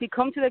to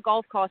come to the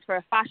golf course for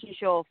a fashion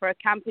show, for a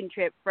camping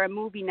trip, for a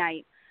movie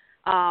night,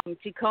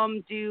 to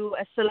come do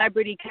a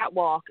celebrity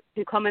catwalk,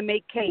 to come and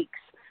make cakes.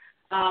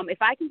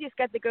 If I can just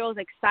get the girls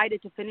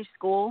excited to finish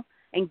school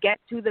and get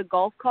to the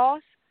golf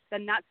course,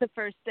 then that's the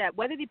first step.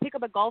 Whether they pick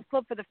up a golf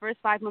club for the first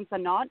 5 months or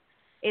not,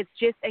 it's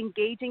just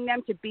engaging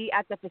them to be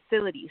at the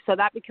facility. So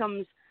that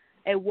becomes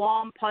a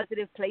warm,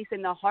 positive place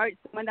in their heart,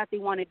 somewhere that they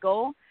want to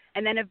go.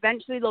 And then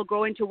eventually they'll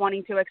grow into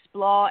wanting to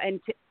explore and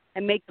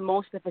make the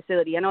most of the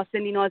facility. I know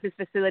Cindy knows this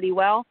facility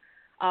well.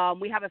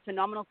 We have a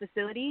phenomenal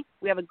facility.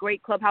 We have a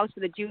great clubhouse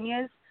for the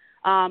juniors.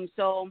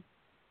 So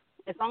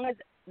as long as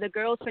the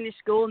girls finish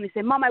school and they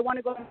say, Mom, I want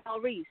to go to Mel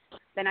Reese,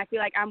 then I feel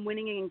like I'm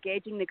winning and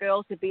engaging the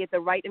girls to be at the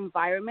right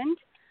environment.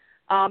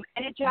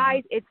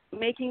 Energize, it's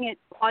making it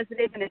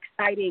positive and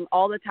exciting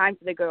all the time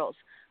for the girls.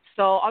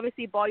 So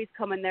obviously boys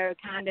come in there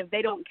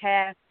they don't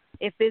care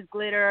if there's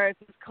glitter, if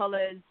there's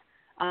colors,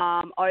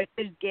 or if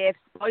there's gifts.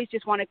 Boys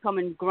just want to come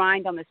and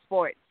grind on the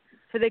sport.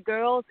 For the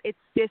girls, it's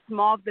just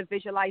more of the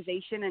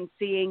visualization and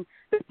seeing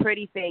the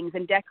pretty things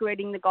and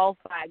decorating the golf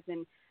bags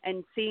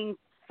and seeing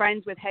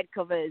friends with head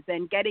covers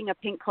and getting a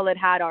pink colored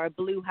hat or a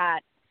blue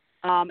hat,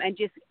 and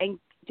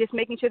just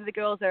making sure that the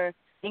girls are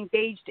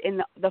engaged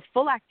in the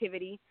full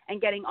activity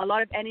and getting a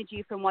lot of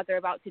energy from what they're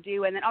about to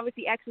do. And then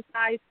obviously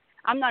exercise.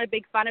 I'm not a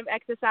big fan of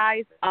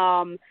exercise,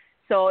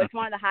 so it's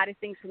one of the hardest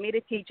things for me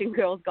to teach in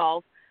girls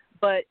golf,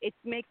 but it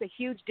makes a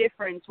huge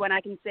difference when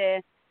I can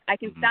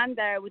stand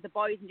there with the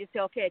boys and just say,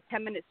 okay,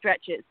 10-minute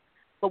stretches.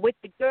 But with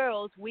the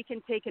girls, we can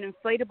take an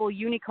inflatable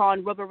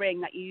unicorn rubber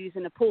ring that you use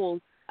in a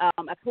pool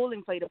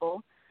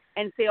inflatable,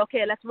 and say,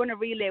 okay, let's run a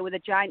relay with a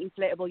giant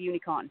inflatable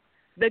unicorn.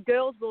 The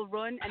girls will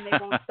run and they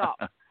won't stop.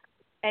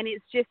 And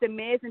it's just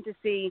amazing to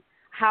see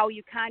how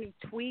you kind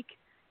of tweak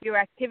your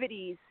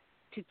activities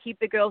to keep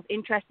the girls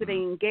interested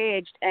and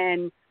engaged,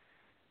 and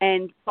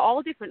for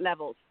all different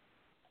levels.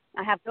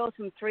 I have girls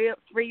from 3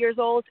 years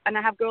old, and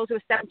I have girls who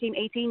are 17,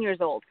 18 years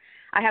old.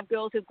 I have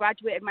girls who've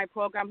graduated my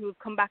program who have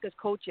come back as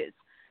coaches,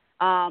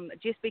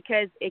 just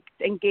because it's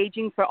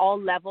engaging for all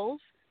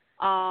levels,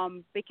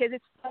 because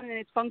it's fun and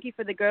it's funky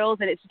for the girls,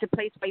 and it's just a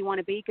place where you want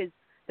to be, because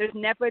there's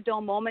never a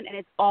dull moment, and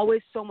it's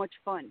always so much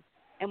fun.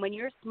 And when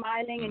you're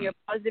smiling and you're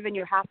positive and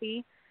you're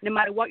happy, no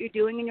matter what you're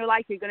doing in your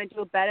life, you're going to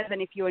do it better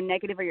than if you're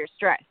negative or you're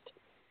stressed.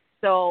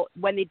 So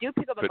when they do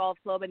pick up a golf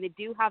club and they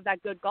do have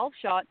that good golf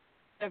shot,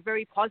 they're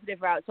very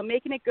positive route. So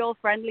making it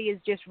girl-friendly is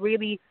just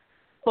really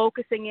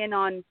focusing in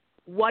on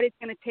what it's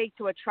going to take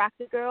to attract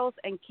the girls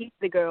and keep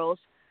the girls,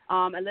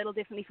 a little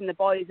differently from the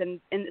boys.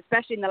 And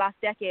especially in the last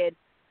decade,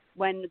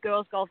 when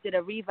girls golf did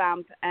a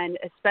revamp and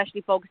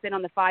especially focusing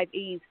on the 5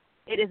 E's,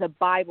 it is a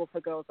Bible for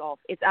girls golf.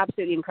 It's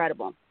absolutely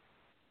incredible.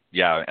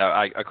 Yeah,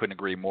 I couldn't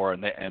agree more.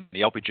 And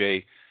the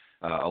LPGA,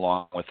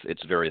 along with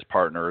its various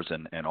partners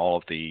and all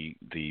of the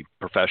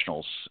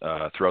professionals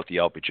throughout the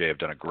LPGA, have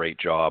done a great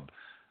job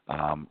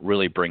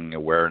really bringing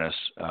awareness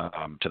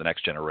to the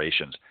next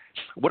generations.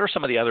 What are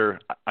some of the other,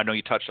 I know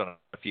you touched on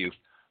a few,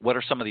 what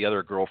are some of the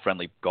other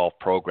girl-friendly golf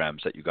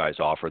programs that you guys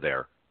offer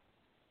there?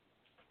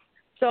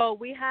 So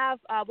we have,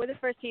 we're the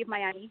First Tee of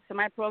Miami. So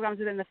my program's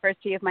within the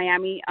First Tee of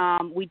Miami.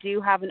 We do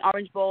have an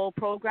Orange Bowl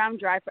program,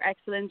 Drive for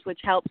Excellence,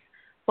 which helps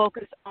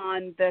focus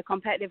on the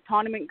competitive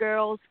tournament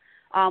girls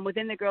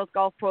within the girls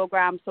golf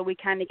program. So we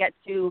kind of get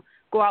to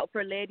go out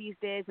for ladies'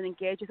 days and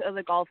engage with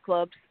other golf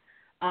clubs.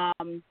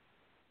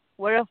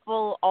 We're a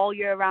full all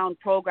year round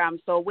program.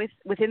 So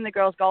within the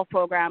girls golf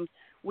program,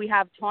 we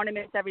have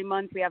tournaments every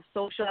month. We have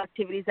social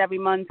activities every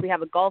month. We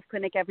have a golf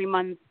clinic every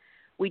month.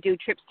 We do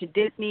trips to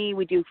Disney.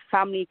 We do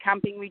family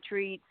camping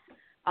retreats.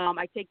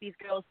 I take these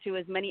girls to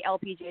as many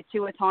LPGA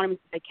Tour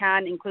tournaments as I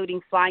can,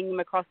 including flying them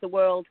across the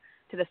world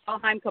to the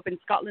Solheim Cup in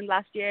Scotland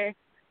last year.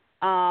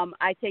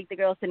 I take the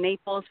girls to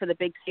Naples for the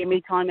big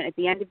CME tournament at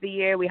the end of the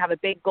year. We have a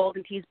big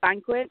Golden Tees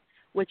banquet,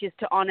 which is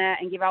to honor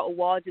and give out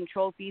awards and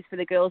trophies for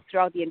the girls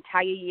throughout the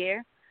entire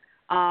year.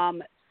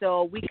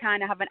 So we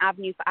kind of have an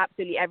avenue for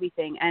absolutely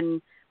everything.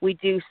 And we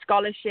do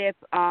scholarship,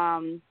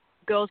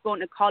 girls going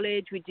to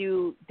college. We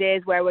do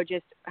days where we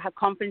just have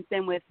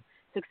conferencing with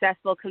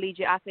successful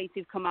collegiate athletes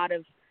who've come out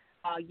of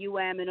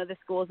and other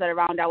schools that are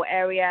around our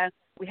area.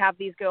 We have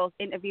these girls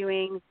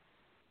interviewing.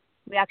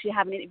 We actually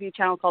have an interview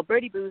channel called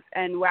Birdie Booth,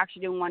 and we're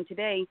actually doing one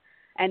today.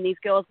 And these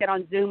girls get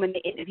on Zoom and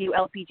they interview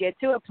LPGA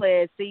Tour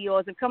players,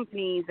 CEOs of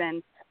companies.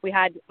 And we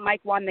had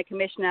Mike Wan, the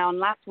commissioner, on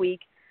last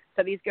week.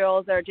 So these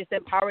girls are just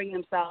empowering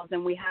themselves.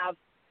 And we have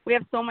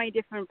so many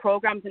different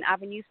programs and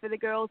avenues for the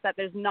girls that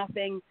there's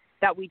nothing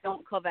that we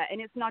don't cover.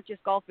 And it's not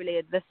just golf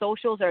related. The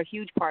socials are a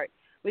huge part.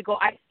 We go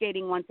ice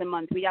skating once a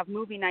month. We have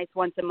movie nights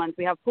once a month.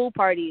 We have pool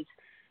parties.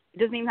 It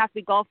doesn't even have to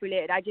be golf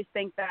related. I just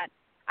think that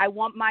I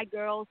want my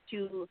girls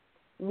to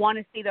want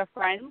to see their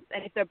friends.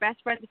 And if their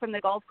best friends are from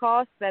the golf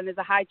course, then there's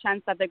a high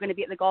chance that they're going to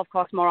be at the golf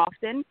course more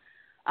often.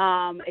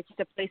 It's just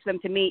a place for them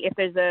to meet. If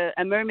there's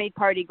a mermaid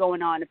party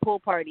going on, a pool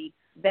party,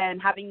 then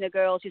having the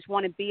girls just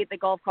want to be at the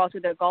golf course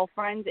with their golf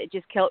friends, it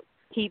just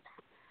keeps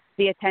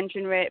the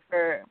attention rate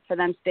for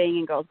them staying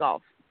in girls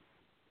golf.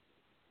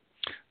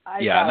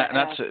 Yeah,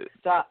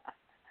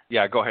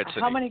 go ahead,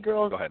 Sydney. How many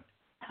girls? Go ahead.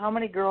 How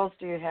many girls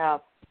do you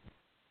have?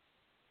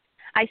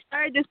 I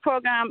started this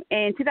program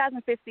in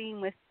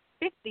 2015 with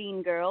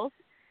 15 girls,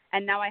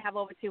 and now I have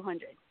over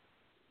 200.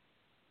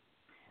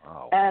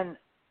 Wow. And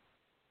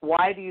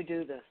why do you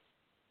do this?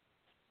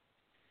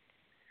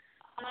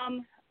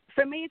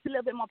 For me, it's a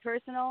little bit more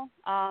personal.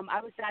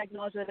 I was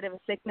diagnosed with a bit of a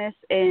sickness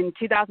in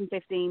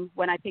 2015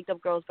 when I picked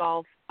up girls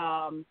golf.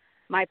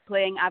 My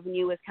playing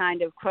avenue was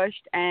kind of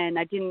crushed, and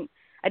I didn't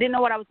know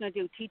what I was going to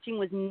do. Teaching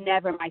was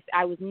never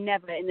I was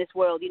never in this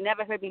world. You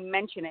never heard me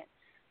mention it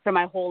for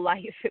my whole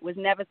life. It was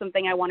never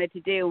something I wanted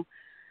to do.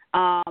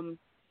 And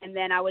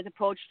then I was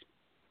approached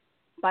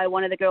by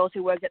one of the girls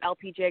who works at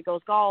LPGA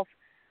Girls Golf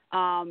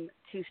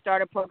to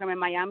start a program in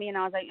Miami. And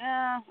I was like,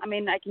 I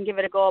can give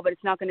it a go, but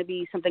it's not going to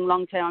be something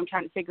long-term. I'm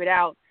trying to figure it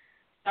out.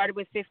 Started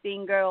with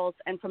 15 girls.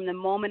 And from the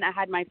moment I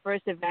had my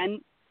first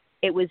event,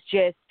 it was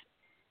just,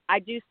 I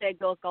do say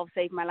girls golf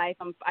saved my life.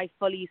 I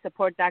fully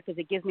support that because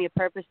it gives me a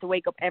purpose to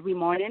wake up every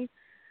morning.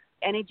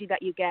 Energy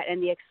that you get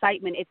and the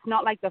excitement, it's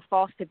not like they're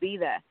forced to be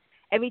there.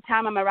 Every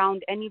time I'm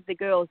around any of the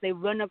girls, they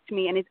run up to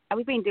me, and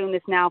we've been doing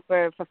this now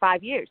for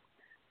 5 years.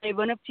 They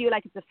run up to you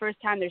like it's the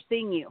first time they're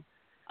seeing you.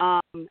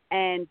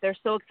 And they're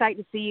so excited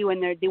to see you,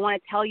 and they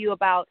want to tell you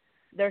about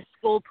their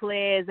school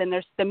plays and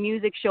the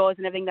music shows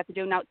and everything that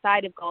they're doing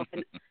outside of golf.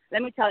 And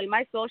let me tell you,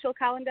 my social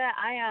calendar,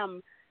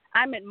 I'm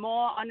at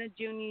more honor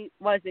Junior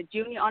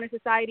Honor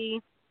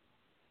Society,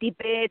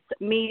 debates,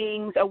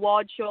 meetings,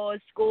 award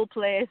shows, school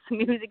plays,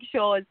 music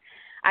shows.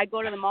 I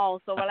go to them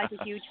all, so we're like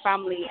a huge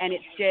family, and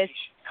it's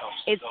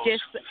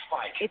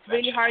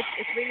really hard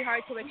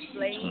to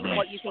explain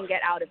what you can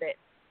get out of it.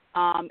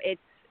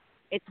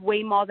 It's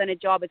way more than a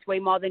job. It's way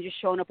more than just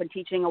showing up and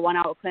teaching a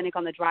 1-hour clinic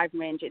on the driving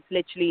range. It's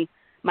literally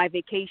my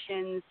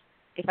vacations.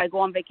 If I go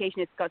on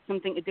vacation, it's got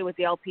something to do with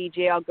the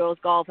LPGA or girls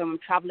golf, and I'm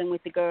traveling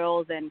with the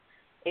girls, and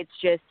it's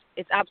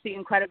absolutely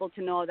incredible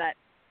to know that.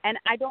 And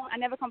I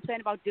never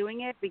complain about doing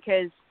it,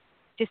 because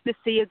just to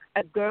see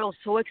a girl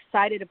so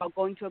excited about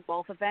going to a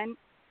golf event,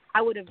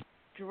 I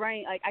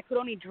could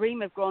only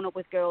dream of growing up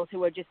with girls who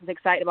were just as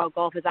excited about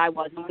golf as I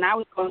was. And when I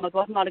was growing up, there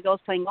wasn't a lot of girls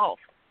playing golf.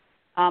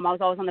 I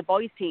was always on the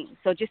boys' team.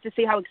 So just to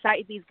see how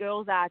excited these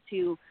girls are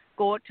to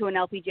go to an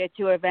LPGA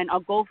Tour event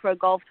or go for a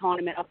golf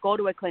tournament or go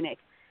to a clinic,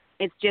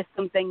 it's just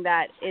something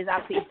that is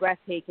absolutely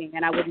breathtaking,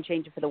 and I wouldn't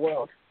change it for the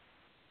world.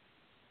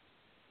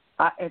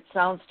 It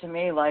sounds to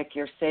me like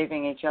you're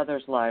saving each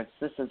other's lives.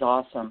 This is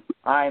awesome.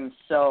 I'm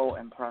so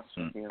impressed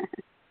with you.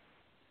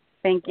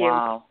 Thank you.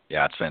 Wow.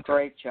 Yeah, it's fantastic.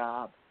 Great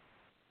job.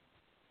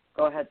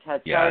 Go ahead,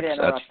 Ted. Yeah, Sorry to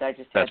interrupt. I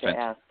just had to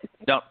ask.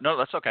 No,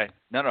 that's okay.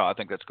 No, I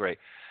think that's great.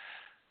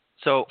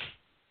 So,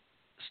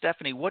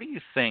 Stephanie, what do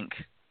you think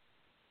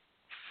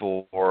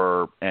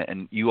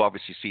and you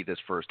obviously see this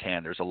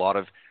firsthand, there's a lot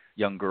of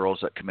young girls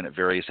that come in at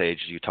various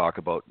ages. You talk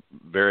about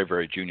very,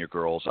 very junior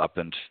girls up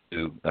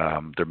into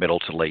their middle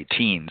to late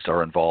teens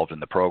are involved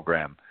in the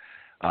program.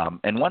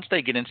 And once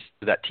they get into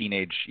that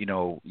teenage,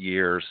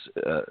 years,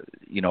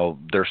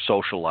 their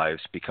social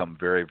lives become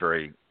very,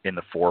 very in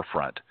the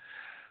forefront.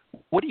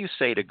 What do you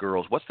say to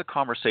girls? What's the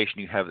conversation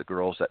you have with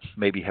girls that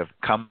maybe have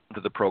come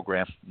to the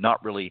program,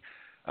 not really,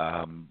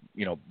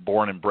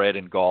 born and bred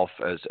in golf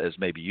as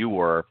maybe you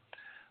were,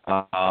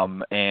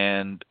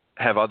 and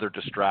have other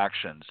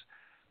distractions?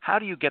 How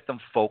do you get them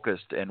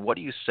focused, and what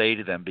do you say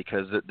to them?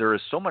 Because there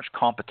is so much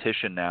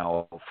competition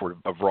now for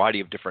a variety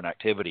of different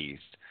activities,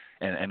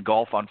 and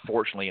golf,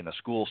 unfortunately, in the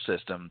school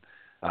system,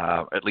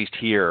 at least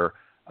here,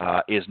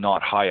 is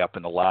not high up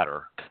in the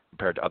ladder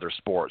compared to other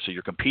sports. So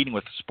you're competing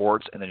with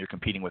sports, and then you're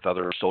competing with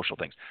other social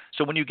things.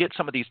 So when you get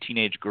some of these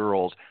teenage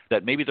girls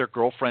that maybe their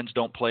girlfriends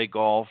don't play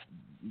golf,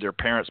 their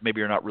parents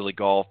maybe are not really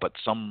golf, but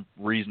some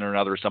reason or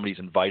another somebody's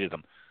invited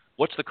them,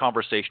 what's the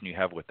conversation you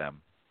have with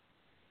them?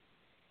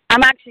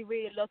 I'm actually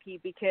really lucky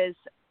because,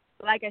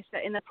 like I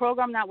said, in the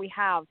program that we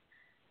have,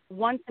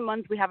 once a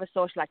month we have a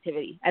social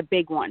activity, a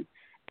big one.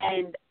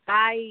 And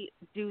I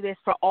do this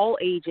for all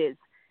ages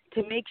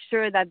to make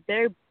sure that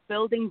they're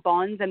building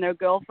bonds and their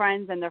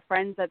girlfriends and their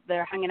friends that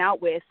they're hanging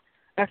out with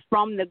are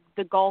from the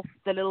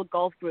little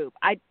golf group.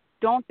 I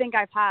don't think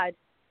I've had,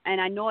 and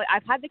I know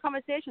I've had the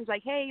conversations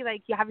like, hey,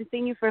 like you haven't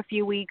seen you for a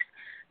few weeks,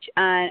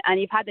 and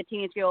you've had the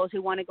teenage girls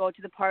who want to go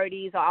to the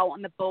parties or out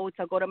on the boats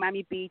or go to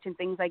Miami Beach and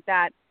things like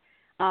that.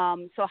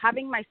 So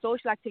having my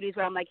social activities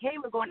where I'm like, hey,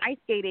 we're going ice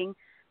skating,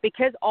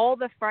 because all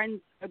the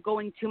friends are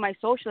going to my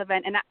social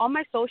event. And on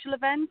my social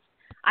events,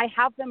 I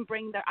have them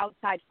bring their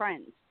outside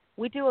friends.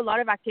 We do a lot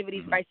of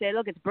activities where I say,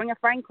 look, it's bring a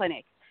friend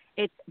clinic.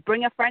 It's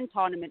bring a friend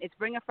tournament. It's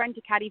bring a friend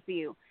to caddy for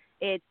you.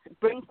 It's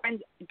bring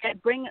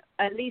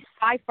at least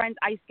 5 friends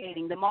ice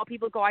skating. The more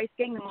people go ice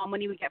skating, the more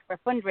money we get for a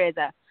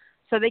fundraiser.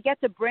 So they get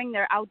to bring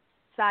their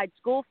outside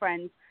school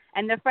friends,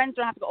 and their friends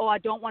don't have to go, oh, I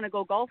don't want to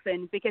go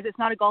golfing, because it's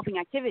not a golfing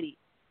activity.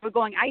 We're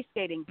going ice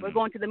skating. We're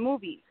going to the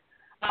movies.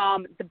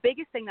 The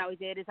biggest thing that we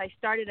did is I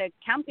started a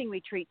camping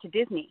retreat to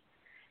Disney.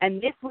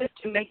 And this was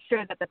to make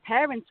sure that the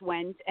parents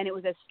went, and it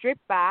was a strip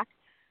back.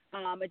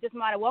 It doesn't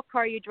matter what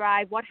car you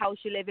drive, what house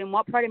you live in,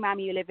 what part of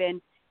Miami you live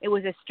in. It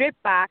was a strip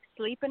back,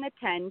 sleep in a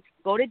tent,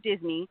 go to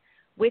Disney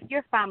with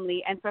your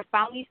family, and for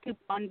families to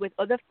bond with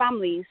other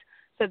families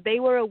so they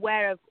were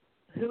aware of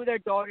who their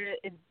daughter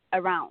is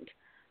around.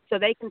 So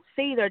they can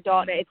see their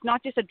daughter. It's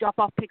not just a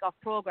drop-off, pick-off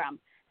program.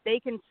 They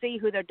can see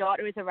who their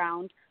daughter is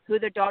around, who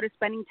their daughter's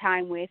spending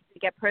time with. They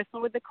get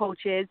personal with the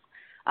coaches.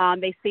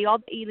 They see all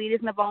the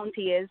e-leaders and the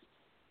volunteers.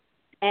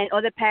 And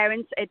other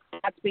parents,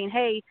 that's been,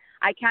 hey,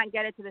 I can't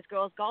get it to this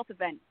girl's golf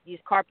event. You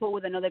carpool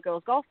with another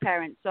girl's golf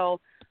parent.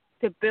 So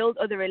to build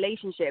other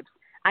relationships.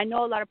 I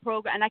know a lot of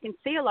programs, and I can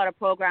see a lot of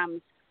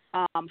programs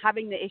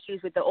having the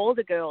issues with the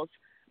older girls.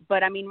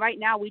 But, I mean, right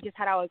now we just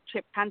had our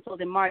trip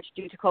canceled in March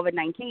due to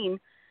COVID-19.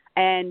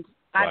 And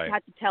I've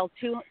had to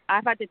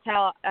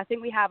tell, I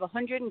think we have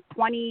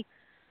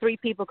 123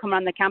 people coming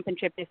on the camping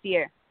trip this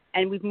year.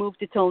 And we've moved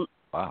it to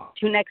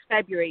next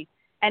February.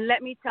 And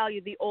let me tell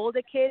you, the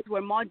older kids were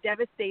more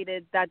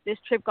devastated that this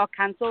trip got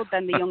canceled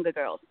than the younger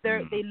girls.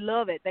 They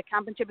love it. The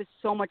camping trip is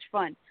so much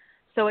fun.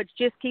 So it's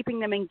just keeping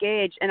them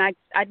engaged. And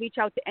I'd reach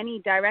out to any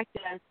director,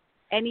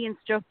 any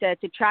instructor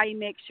to try and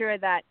make sure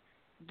that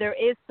there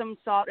is some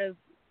sort of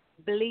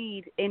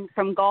bleed in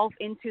from golf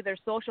into their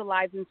social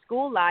lives and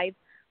school lives,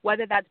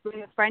 whether that's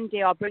bring a friend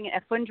day or bring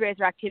a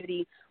fundraiser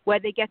activity where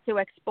they get to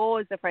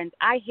expose their friends.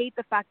 I hate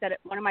the fact that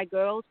one of my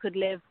girls could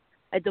live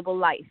a double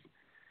life.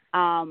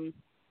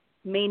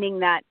 Meaning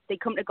that they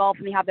come to golf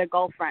and they have their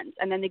golf friends,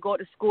 and then they go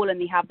to school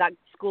and they have that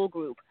school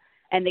group,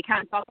 and they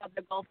can't talk about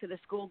their golf to the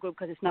school group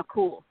because it's not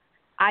cool.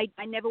 I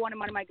never wanted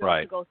one of my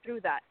girls to go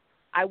through that.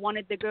 I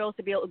wanted the girls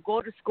to be able to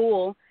go to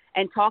school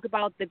and talk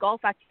about the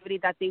golf activity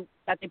that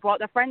they brought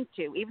their friends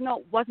to, even though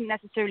it wasn't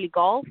necessarily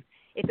golf.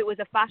 If it was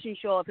a fashion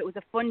show, if it was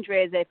a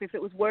fundraiser, if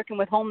it was working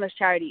with homeless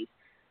charities,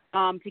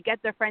 to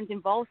get their friends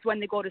involved. So when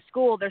they go to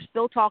school, they're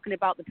still talking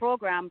about the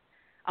program,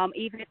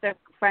 even if their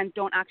friends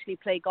don't actually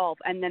play golf,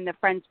 and then their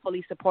friends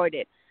fully support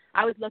it.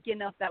 I was lucky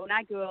enough that when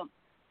I grew up,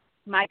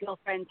 my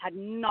girlfriends had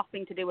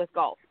nothing to do with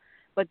golf,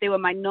 but they were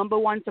my number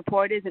one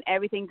supporters in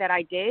everything that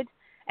I did,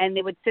 and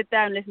they would sit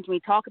there and listen to me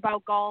talk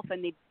about golf,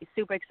 and they'd be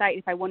super excited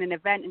if I won an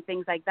event and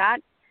things like that.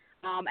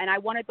 And I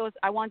want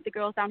the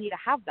girls down here to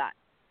have that,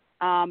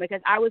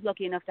 because I was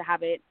lucky enough to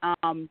have it,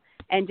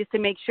 and just to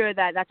make sure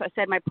that's what I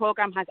said, my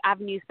program has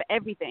avenues for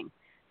everything.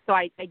 So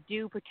I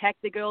do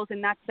protect the girls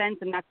in that sense,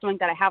 and that's something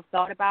that I have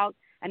thought about,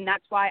 and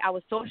that's why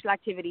our social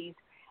activities,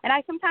 and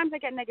sometimes I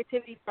get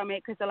negativity from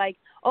it because they're like,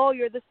 oh,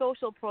 you're the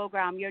social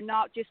program, you're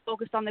not just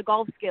focused on the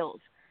golf skills.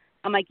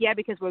 I'm like, yeah,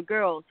 because we're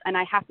girls, and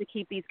I have to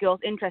keep these girls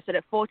interested.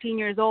 At 14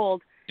 years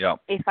old,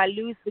 if I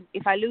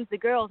lose the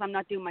girls, I'm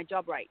not doing my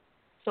job right.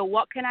 So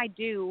what can I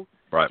do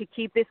to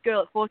keep this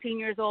girl at 14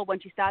 years old when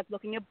she starts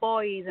looking at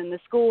boys and the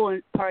school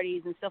and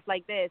parties and stuff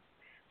like this?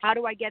 How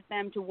do I get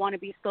them to want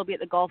to still be at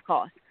the golf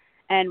course?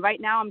 And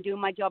right now I'm doing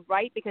my job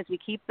right because we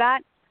keep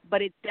that,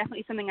 but it's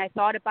definitely something I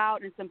thought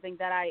about and something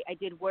that I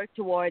did work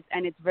towards,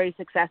 and it's very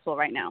successful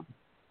right now.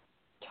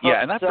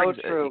 Yeah, and that brings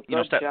true.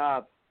 Good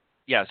job.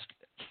 Yes,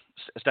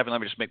 Stephanie,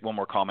 let me just make one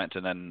more comment,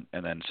 and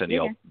then Cindy,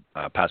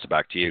 I'll pass it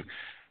back to you.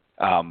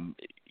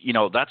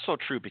 That's so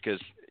true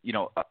because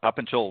up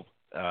until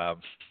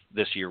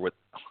this year with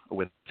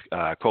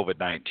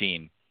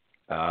COVID-19,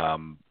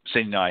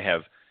 Cindy and I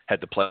have had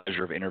the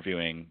pleasure of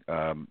interviewing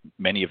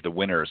many of the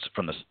winners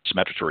from the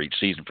Symetra Tour each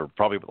season for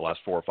probably the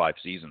last 4 or 5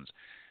 seasons.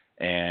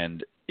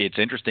 And it's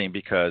interesting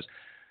because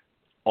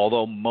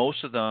although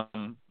most of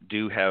them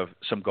do have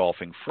some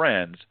golfing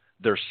friends,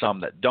 there's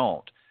some that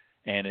don't.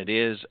 And it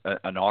is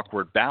an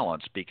awkward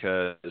balance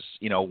because,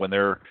 when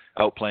they're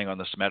out playing on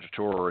the Symetra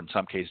Tour or in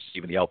some cases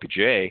even the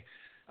LPGA,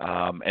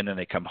 and then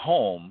they come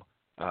home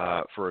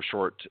for a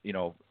short,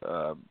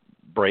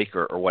 break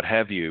or what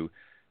have you.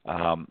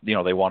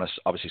 They want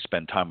to obviously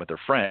spend time with their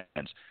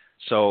friends.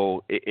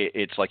 So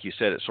it's like you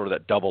said, it's sort of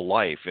that double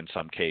life in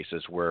some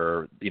cases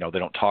where, they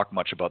don't talk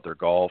much about their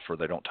golf or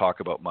they don't talk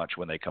about much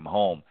when they come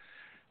home.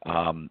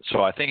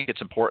 So I think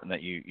it's important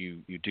that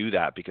you do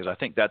that, because I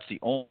think that's the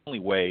only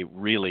way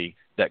really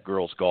that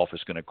girls golf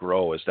is going to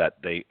grow, is that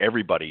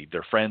everybody,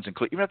 their friends,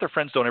 even if their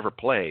friends don't ever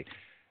play,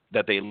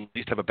 that they at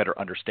least have a better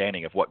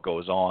understanding of what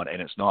goes on. And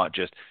it's not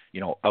just,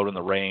 out on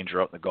the range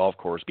or out in the golf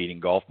course beating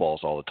golf balls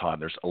all the time.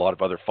 There's a lot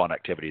of other fun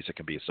activities that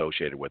can be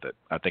associated with it.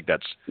 I think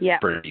that's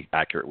pretty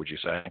accurate, would you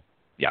say?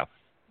 Yeah.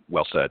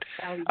 Well said.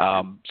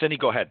 Cindy,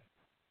 go ahead.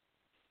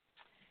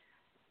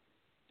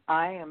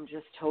 I am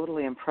just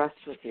totally impressed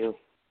with you.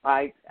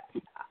 I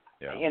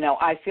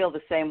feel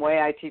the same way.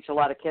 I teach a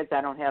lot of kids.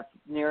 I don't have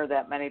near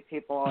that many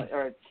people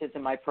or kids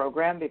in my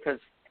program because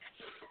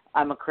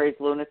I'm a crazed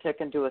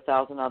lunatic and do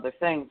 1,000 other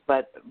things.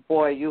 But,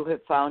 boy, you have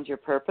found your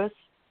purpose,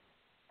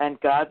 and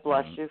God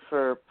bless you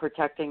for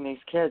protecting these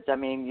kids. I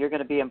mean, you're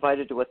going to be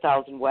invited to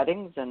 1,000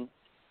 weddings and,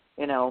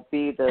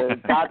 be the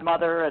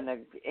godmother and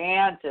the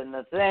aunt and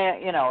the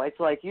thing. It's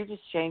like you're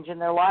just changing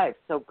their lives.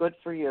 So good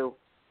for you.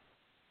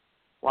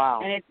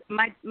 Wow. And it's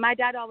my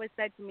dad always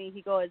said to me,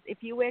 he goes, if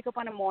you wake up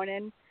on a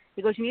morning,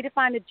 he goes, you need to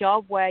find a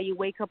job where you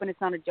wake up and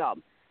it's not a job.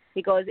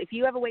 He goes, if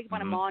you ever wake up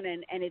on a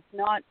morning and it's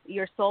not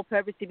your sole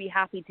purpose to be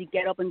happy to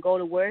get up and go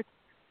to work,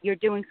 you're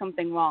doing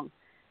something wrong.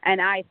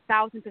 And I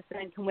 1,000%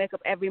 can wake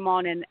up every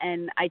morning,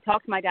 and I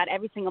talk to my dad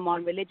every single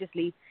morning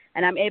religiously,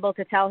 and I'm able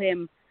to tell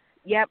him,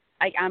 yep,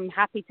 I'm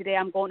happy today,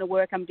 I'm going to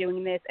work, I'm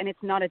doing this, and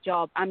it's not a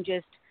job. I'm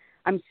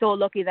so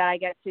lucky that I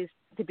get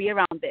to be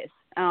around this.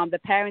 The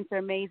parents are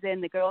amazing,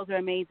 the girls are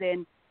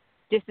amazing.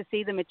 Just to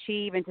see them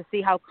achieve and to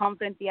see how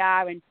confident they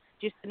are, and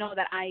just to know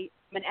that I'm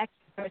an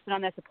extra person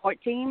on their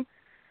support team,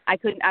 I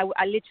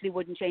literally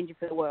wouldn't change it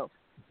for the world.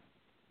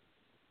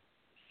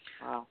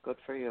 Wow, good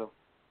for you.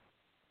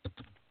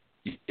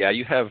 Yeah,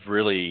 you have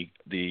really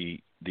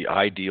the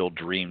ideal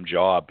dream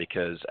job,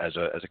 because as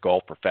a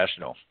golf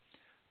professional,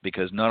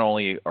 because not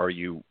only are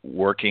you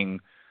working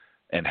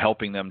and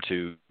helping them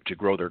to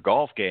grow their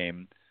golf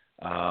game,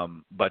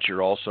 but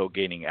you're also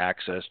gaining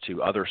access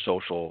to other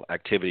social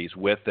activities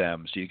with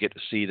them, so you get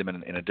to see them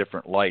in a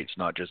different light. It's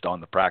not just on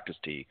the practice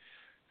tee.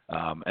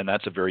 And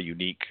that's a very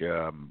unique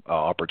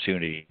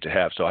opportunity to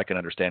have. So I can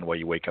understand why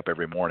you wake up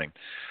every morning.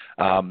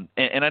 And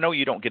I know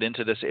you don't get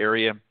into this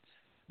area,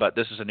 but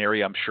this is an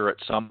area I'm sure at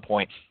some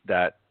point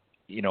that,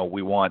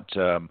 we want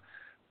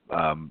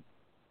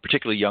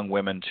particularly young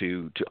women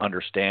to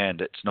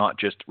understand it's not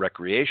just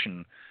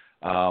recreation,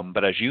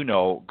 but as you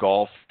know,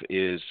 golf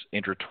is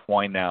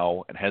intertwined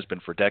now and has been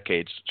for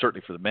decades,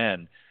 certainly for the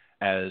men,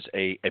 as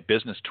a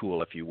business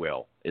tool, if you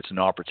will. It's an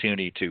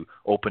opportunity to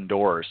open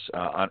doors,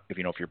 if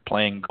you're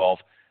playing golf,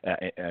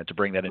 to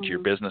bring that into your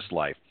business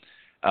life.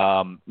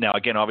 Now,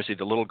 again, obviously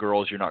the little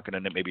girls, you're not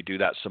going to maybe do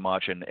that so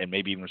much, and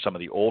maybe even some of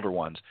the older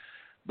ones.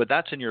 But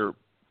that's in your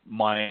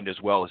mind as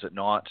well, is it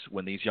not?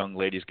 When these young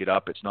ladies get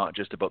up, it's not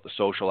just about the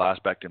social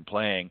aspect and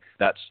playing.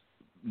 That's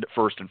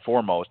first and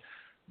foremost.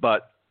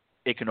 But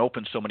it can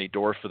open so many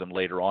doors for them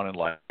later on in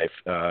life,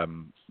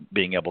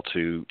 being able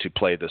to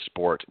play this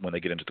sport when they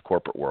get into the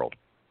corporate world.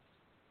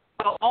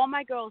 Well, all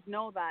my girls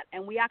know that,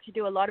 and we actually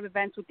do a lot of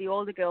events with the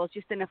older girls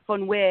just in a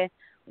fun way,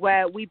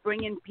 where we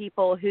bring in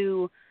people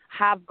who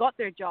have got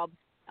their jobs,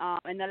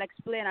 and they'll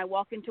explain. I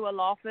walk into a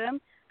law firm,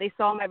 they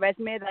saw my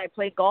resume that I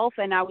played golf,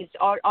 and I was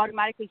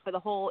automatically, for the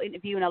whole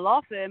interview in a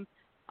law firm,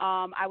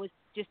 I was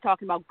just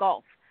talking about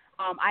golf.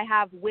 I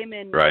have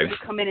women who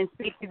come in and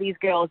speak to these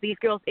girls. These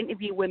girls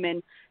interview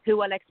women who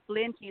will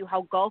explain to you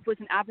how golf was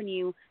an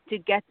avenue to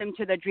get them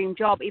to their dream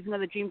job, even though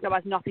the dream job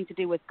has nothing to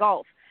do with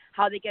golf.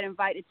 How they get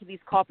invited to these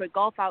corporate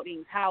golf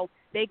outings, how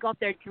they got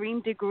their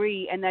dream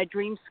degree and their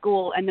dream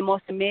school and the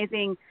most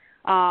amazing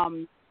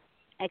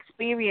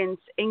experience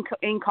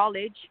in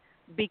college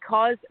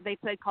because they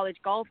played college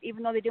golf,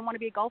 even though they didn't want to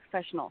be a golf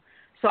professional.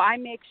 So I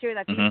make sure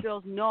that these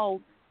girls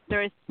know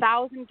there is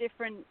 1,000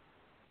 different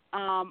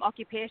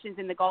occupations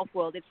in the golf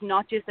world. It's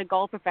not just a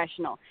golf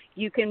professional.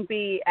 You can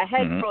be a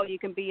head pro, you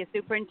can be a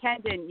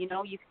superintendent,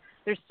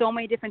 there's so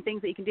many different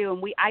things that you can do.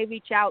 And I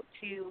reach out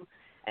to,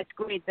 it's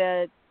great,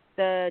 the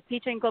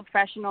Teaching Club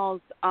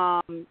Professionals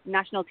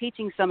National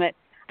Teaching Summit.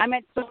 I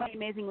met so many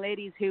amazing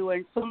ladies who are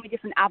in so many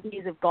different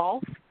avenues of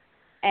golf,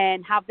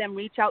 and have them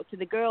reach out to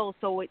the girls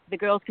so the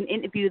girls can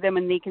interview them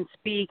and they can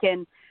speak,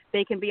 and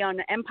they can be on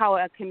the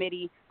Empower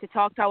Committee to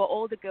talk to our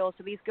older girls,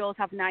 so these girls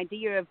have an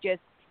idea of just,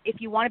 if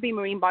you want to be a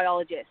marine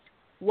biologist,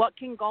 what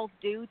can golf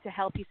do to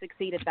help you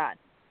succeed at that?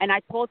 And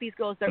I told these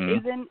girls there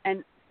isn't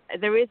an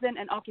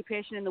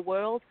occupation in the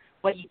world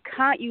where you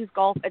can't use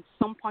golf at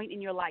some point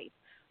in your life.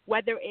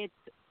 Whether it's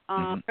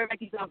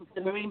perfect example for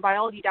the marine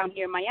biology down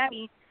here in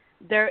Miami,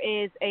 there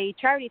is a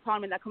charity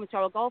tournament that comes to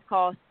our golf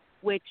course,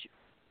 which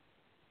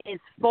is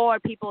for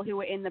people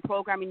who are in the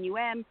program in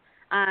UM,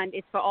 and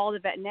it's for all the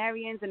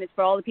veterinarians, and it's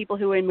for all the people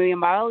who are in marine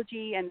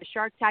biology and the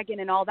shark tagging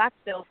and all that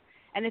stuff.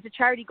 And it's a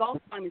charity golf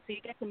tournament, so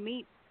you get to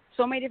meet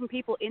so many different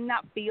people in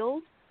that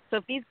field. So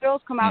if these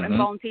girls come out and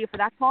volunteer for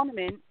that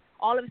tournament,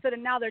 all of a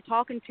sudden now they're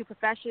talking to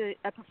professors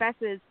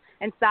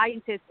and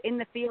scientists in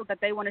the field that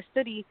they want to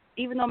study,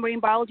 even though marine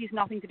biology has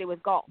nothing to do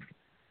with golf.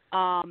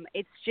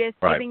 It's just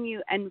giving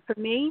you, and for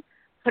me,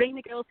 putting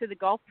the girls through the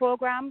golf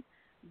program,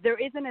 there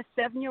isn't a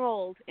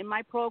 7-year-old in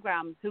my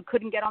program who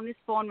couldn't get on this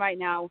phone right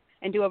now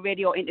and do a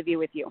radio interview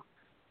with you.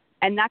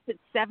 And that's at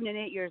 7 and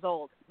 8 years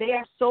old. They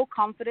are so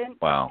confident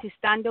to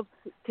stand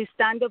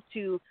up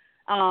to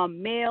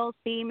males,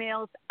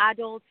 females,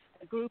 adults,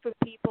 a group of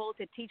people,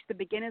 to teach the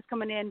beginners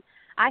coming in.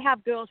 I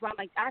have girls where I'm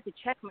like, I have to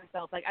check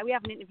myself. Like, we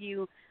have an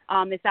interview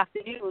this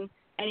afternoon,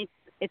 and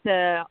it's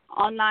a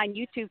online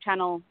YouTube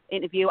channel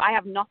interview. I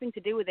have nothing to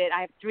do with it.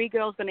 I have 3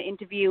 girls going to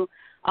interview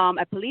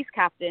a police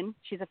captain.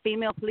 She's a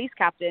female police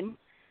captain,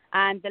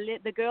 and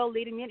the girl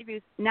leading the interview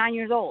is 9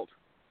 years old,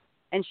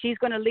 and she's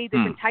going to lead this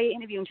entire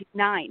interview, and she's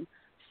 9.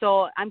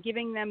 So I'm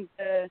giving them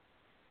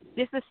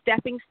just the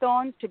stepping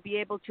stones to be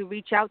able to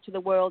reach out to the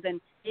world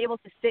and be able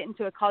to sit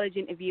into a college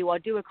interview or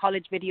do a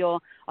college video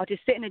or to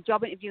sit in a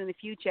job interview in the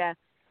future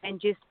and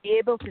just be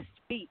able to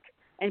speak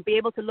and be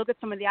able to look at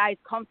some of the eyes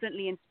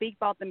confidently and speak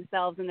about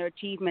themselves and their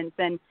achievements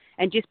and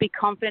just be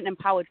confident,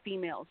 empowered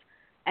females.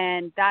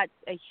 And that's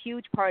a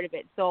huge part of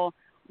it. So,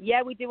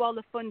 yeah, we do all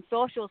the fun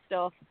social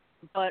stuff,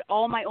 but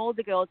all my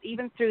older girls,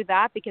 even through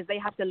that, because they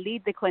have to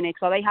lead the clinics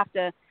or they have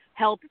to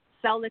help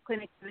sell the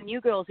clinics to the new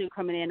girls who are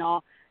coming in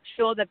or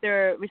show that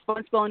they're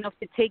responsible enough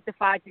to take the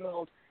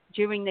 5-year-old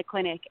during the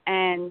clinic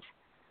and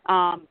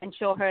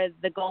show her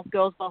the girls'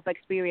 golf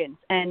experience.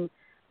 And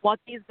what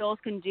these girls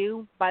can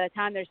do by the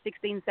time they're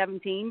 16,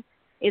 17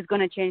 is going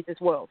to change this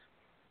world.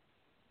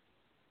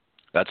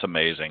 That's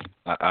amazing.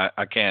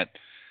 I can't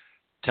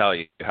tell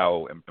you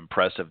how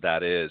impressive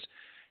that is.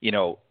 You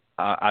know,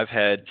 I've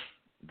had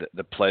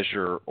the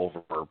pleasure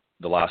over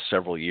the last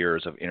several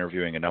years of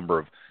interviewing a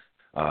number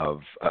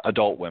of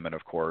adult women,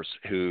 of course,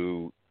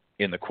 who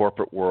in the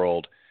corporate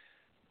world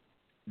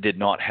did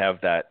not have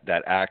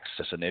that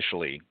access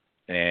initially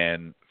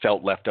and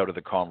felt left out of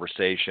the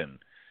conversation.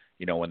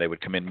 You know, when they would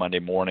come in Monday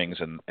mornings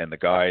and the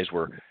guys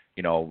were,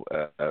 you know,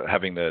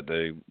 having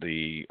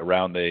the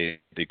around the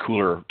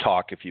cooler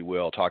talk, if you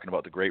will, talking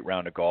about the great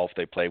round of golf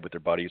they played with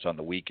their buddies on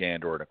the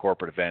weekend or in a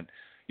corporate event,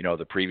 you know,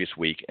 the previous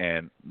week.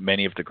 And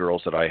many of the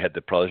girls that I had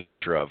the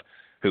pleasure of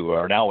who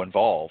are now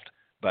involved,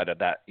 but at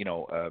that, you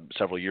know,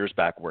 several years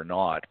back were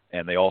not.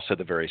 And they all said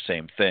the very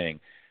same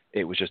thing.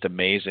 It was just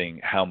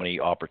amazing how many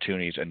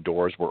opportunities and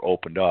doors were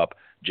opened up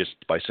just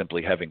by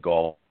simply having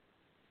golf.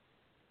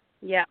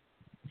 Yeah.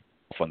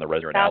 On the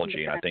reservoir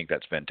analogy, and I think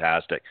that's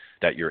fantastic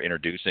that you're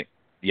introducing.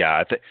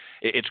 Yeah,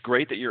 it's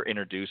great that you're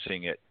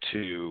introducing it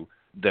to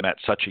them at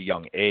such a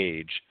young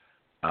age,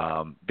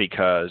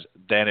 because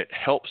then it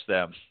helps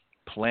them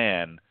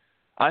plan,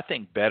 I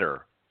think,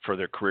 better for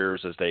their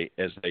careers as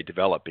they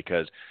develop,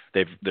 because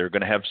they're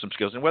going to have some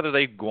skills, and whether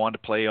they go on to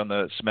play on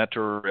the Symetra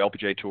or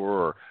LPGA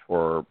tour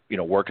or you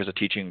know, work as a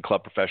teaching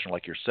club professional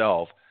like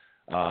yourself,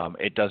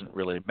 it doesn't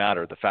really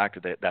matter. The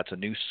fact that that's a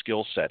new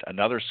skill set,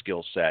 another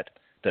skill set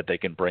that they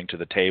can bring to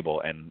the table.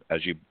 And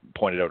as you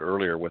pointed out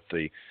earlier with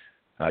the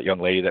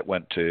young lady that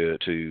went to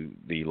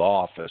the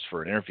law office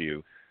for an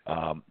interview,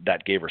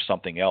 that gave her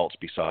something else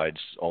besides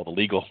all the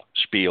legal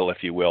spiel, if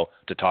you will,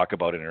 to talk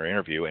about in her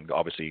interview, and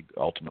obviously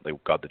ultimately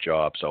got the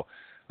job. So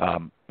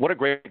what a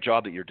great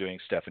job that you're doing,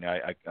 Stephanie.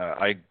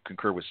 I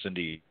concur with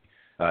Cindy.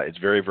 It's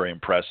very, very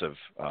impressive,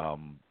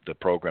 the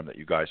program that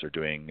you guys are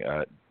doing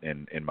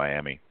in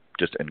Miami.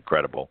 Just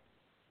incredible.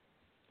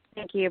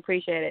 Thank you.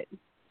 Appreciate it.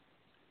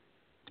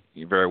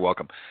 You're very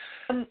welcome.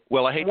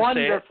 Well, I hate to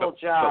say it, but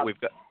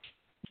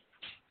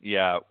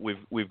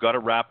we've got to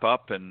wrap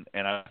up, and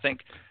I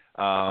think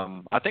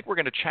we're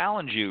going to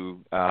challenge you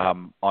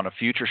on a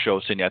future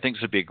show, Cindy. I think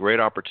this would be a great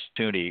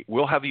opportunity.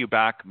 We'll have you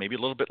back maybe a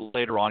little bit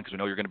later on because we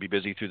know you're going to be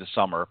busy through the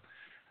summer,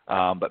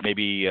 but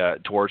maybe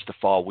towards the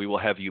fall we will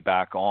have you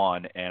back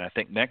on, and I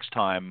think next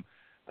time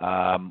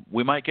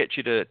we might get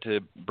you to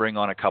bring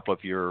on a couple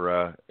of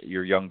your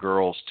young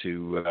girls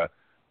to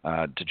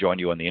join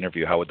you on the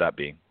interview. How would that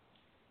be?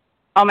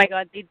 Oh my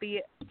God, they'd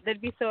be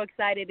so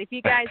excited. If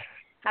you guys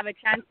have a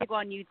chance to go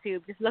on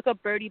YouTube, just look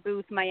up Birdie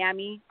Booth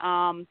Miami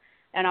and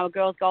our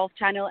girls golf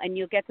channel, and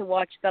you'll get to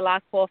watch the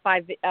last 4 or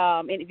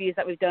 5 interviews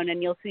that we've done,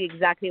 and you'll see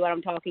exactly what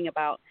I'm talking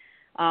about.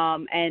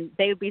 And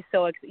they would be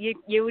so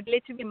you would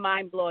literally be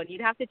mind blown. You'd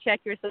have to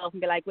check yourself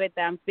and be like, wait,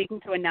 I'm speaking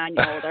to a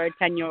 9-year-old or a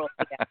 10-year-old.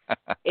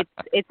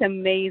 It's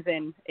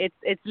amazing.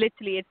 It's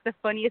literally the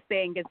funniest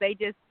thing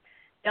because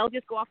they'll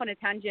just go off on a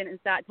tangent and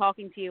start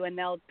talking to you, and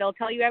they'll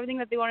tell you everything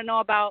that they want to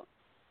know about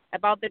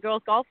the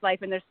girls' golf life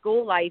and their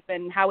school life,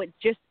 and how it's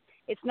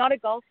not a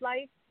golf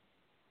life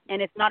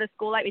and it's not a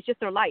school life, it's just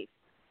their life.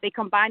 They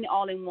combine it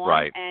all in one,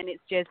 right. And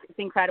it's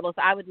incredible.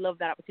 So I would love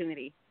that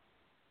opportunity.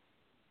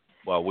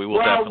 Well, we will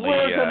definitely.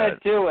 We're going to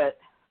do it.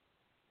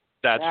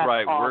 That's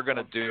right. Awesome. We're going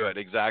to do it.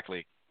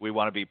 Exactly. We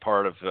want to be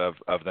part of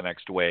the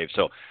next wave.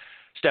 So,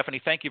 Stephanie,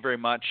 thank you very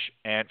much.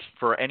 And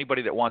for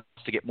anybody that wants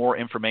to get more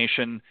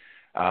information,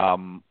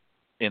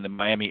 in the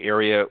Miami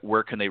area,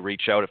 where can they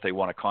reach out if they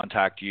want to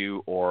contact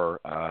you or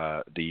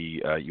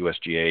the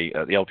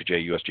USGA, the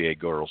LPGA USGA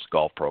Girls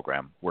Golf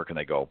Program? Where can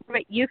they go?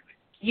 Right.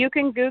 You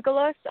can Google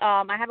us.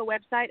 I have a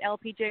website,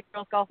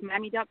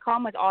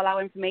 lpgagirlsgolfmiami.com, with all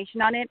our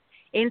information on it.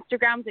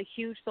 Instagram's a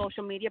huge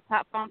social media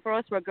platform for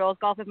us. We're Girls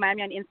Golf with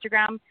Miami on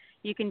Instagram.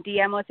 You can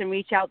DM us and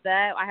reach out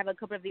there. I have a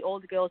couple of the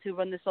older girls who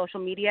run the social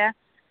media,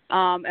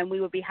 and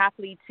we would be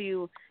happy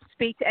to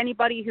speak to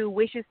anybody who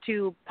wishes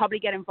to probably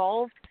get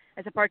involved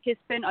as a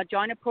participant or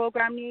join a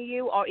program near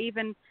you, or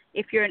even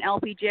if you're an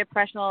LPGA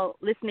professional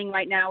listening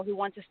right now who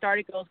wants to start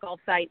a girls golf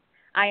site.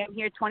 I am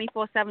here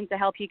 24/7 to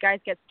help you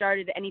guys get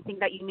started, anything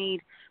that you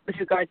need with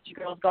regards to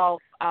girls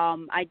golf.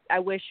 I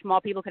wish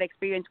more people could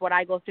experience what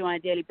I go through on a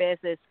daily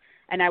basis,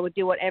 and I would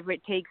do whatever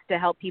it takes to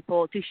help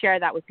people, to share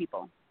that with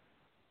people.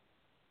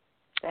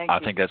 I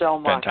think that's so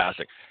much.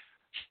 Fantastic.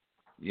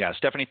 Yeah,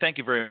 Stephanie, thank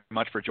you very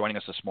much for joining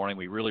us this morning.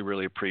 We really,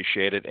 really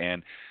appreciate it.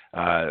 And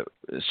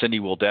Cindy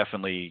will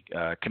definitely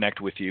connect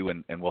with you,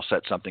 and we'll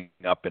set something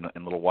up in a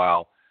little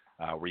while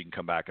where you can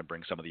come back and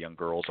bring some of the young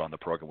girls on the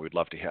program. We'd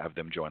love to have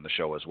them join the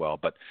show as well.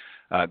 But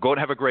go and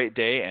have a great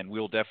day, and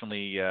we'll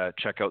definitely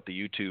check out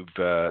the YouTube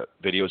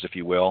videos, if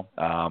you will,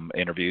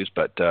 interviews.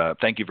 But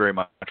thank you very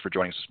much for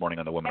joining us this morning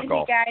on the Women of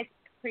Golf. Thank you, guys.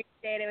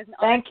 Appreciate it. It was an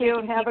honor. Thank you,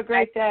 and have a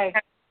great day.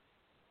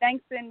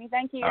 Thanks, Cindy.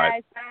 Thank you, All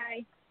guys.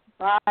 right.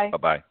 Bye. Bye.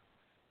 Bye-bye.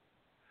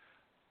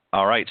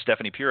 All right,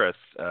 Stephanie Peareth,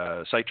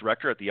 Site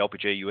Director at the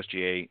LPGA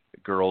USGA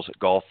Girls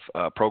Golf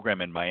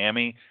Program in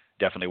Miami.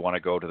 Definitely want to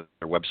go to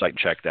their website and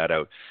check that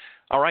out.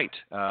 All right,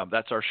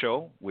 that's our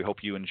show. We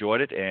hope you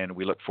enjoyed it, and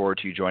we look forward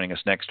to you joining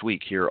us next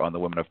week here on the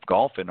Women of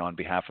Golf. And on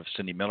behalf of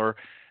Cindy Miller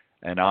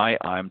and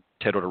I'm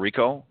Ted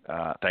Odorico.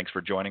 Thanks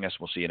for joining us.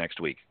 We'll see you next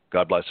week.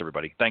 God bless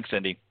everybody. Thanks,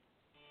 Cindy.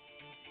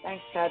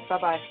 Thanks, Ted.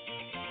 Bye-bye.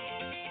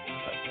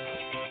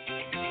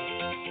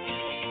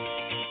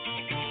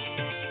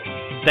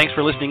 Thanks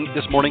for listening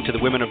this morning to the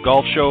Women of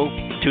Golf Show.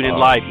 Tune in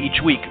live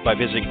each week by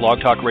visiting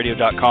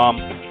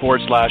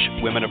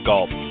blogtalkradio.com/Women of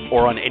Golf,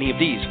 or on any of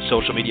these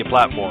social media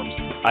platforms: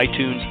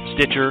 iTunes,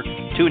 Stitcher,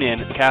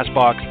 TuneIn,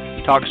 CastBox,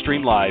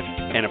 TalkStream Live,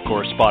 and of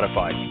course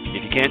Spotify.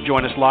 If you can't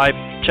join us live,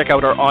 check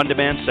out our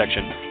on-demand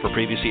section for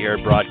previously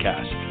aired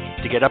broadcasts.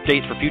 To get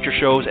updates for future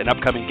shows and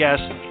upcoming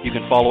guests, you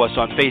can follow us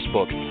on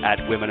Facebook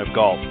at Women of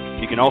Golf.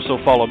 You can also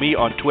follow me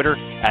on Twitter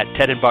at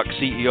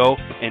TedandBuckCEO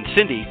and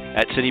Cindy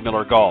at Cindy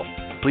Miller Golf.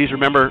 Please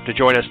remember to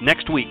join us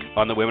next week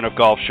on the Women of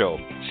Golf Show.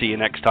 See you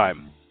next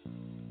time.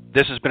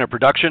 This has been a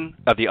production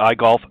of the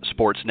iGolf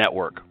Sports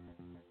Network.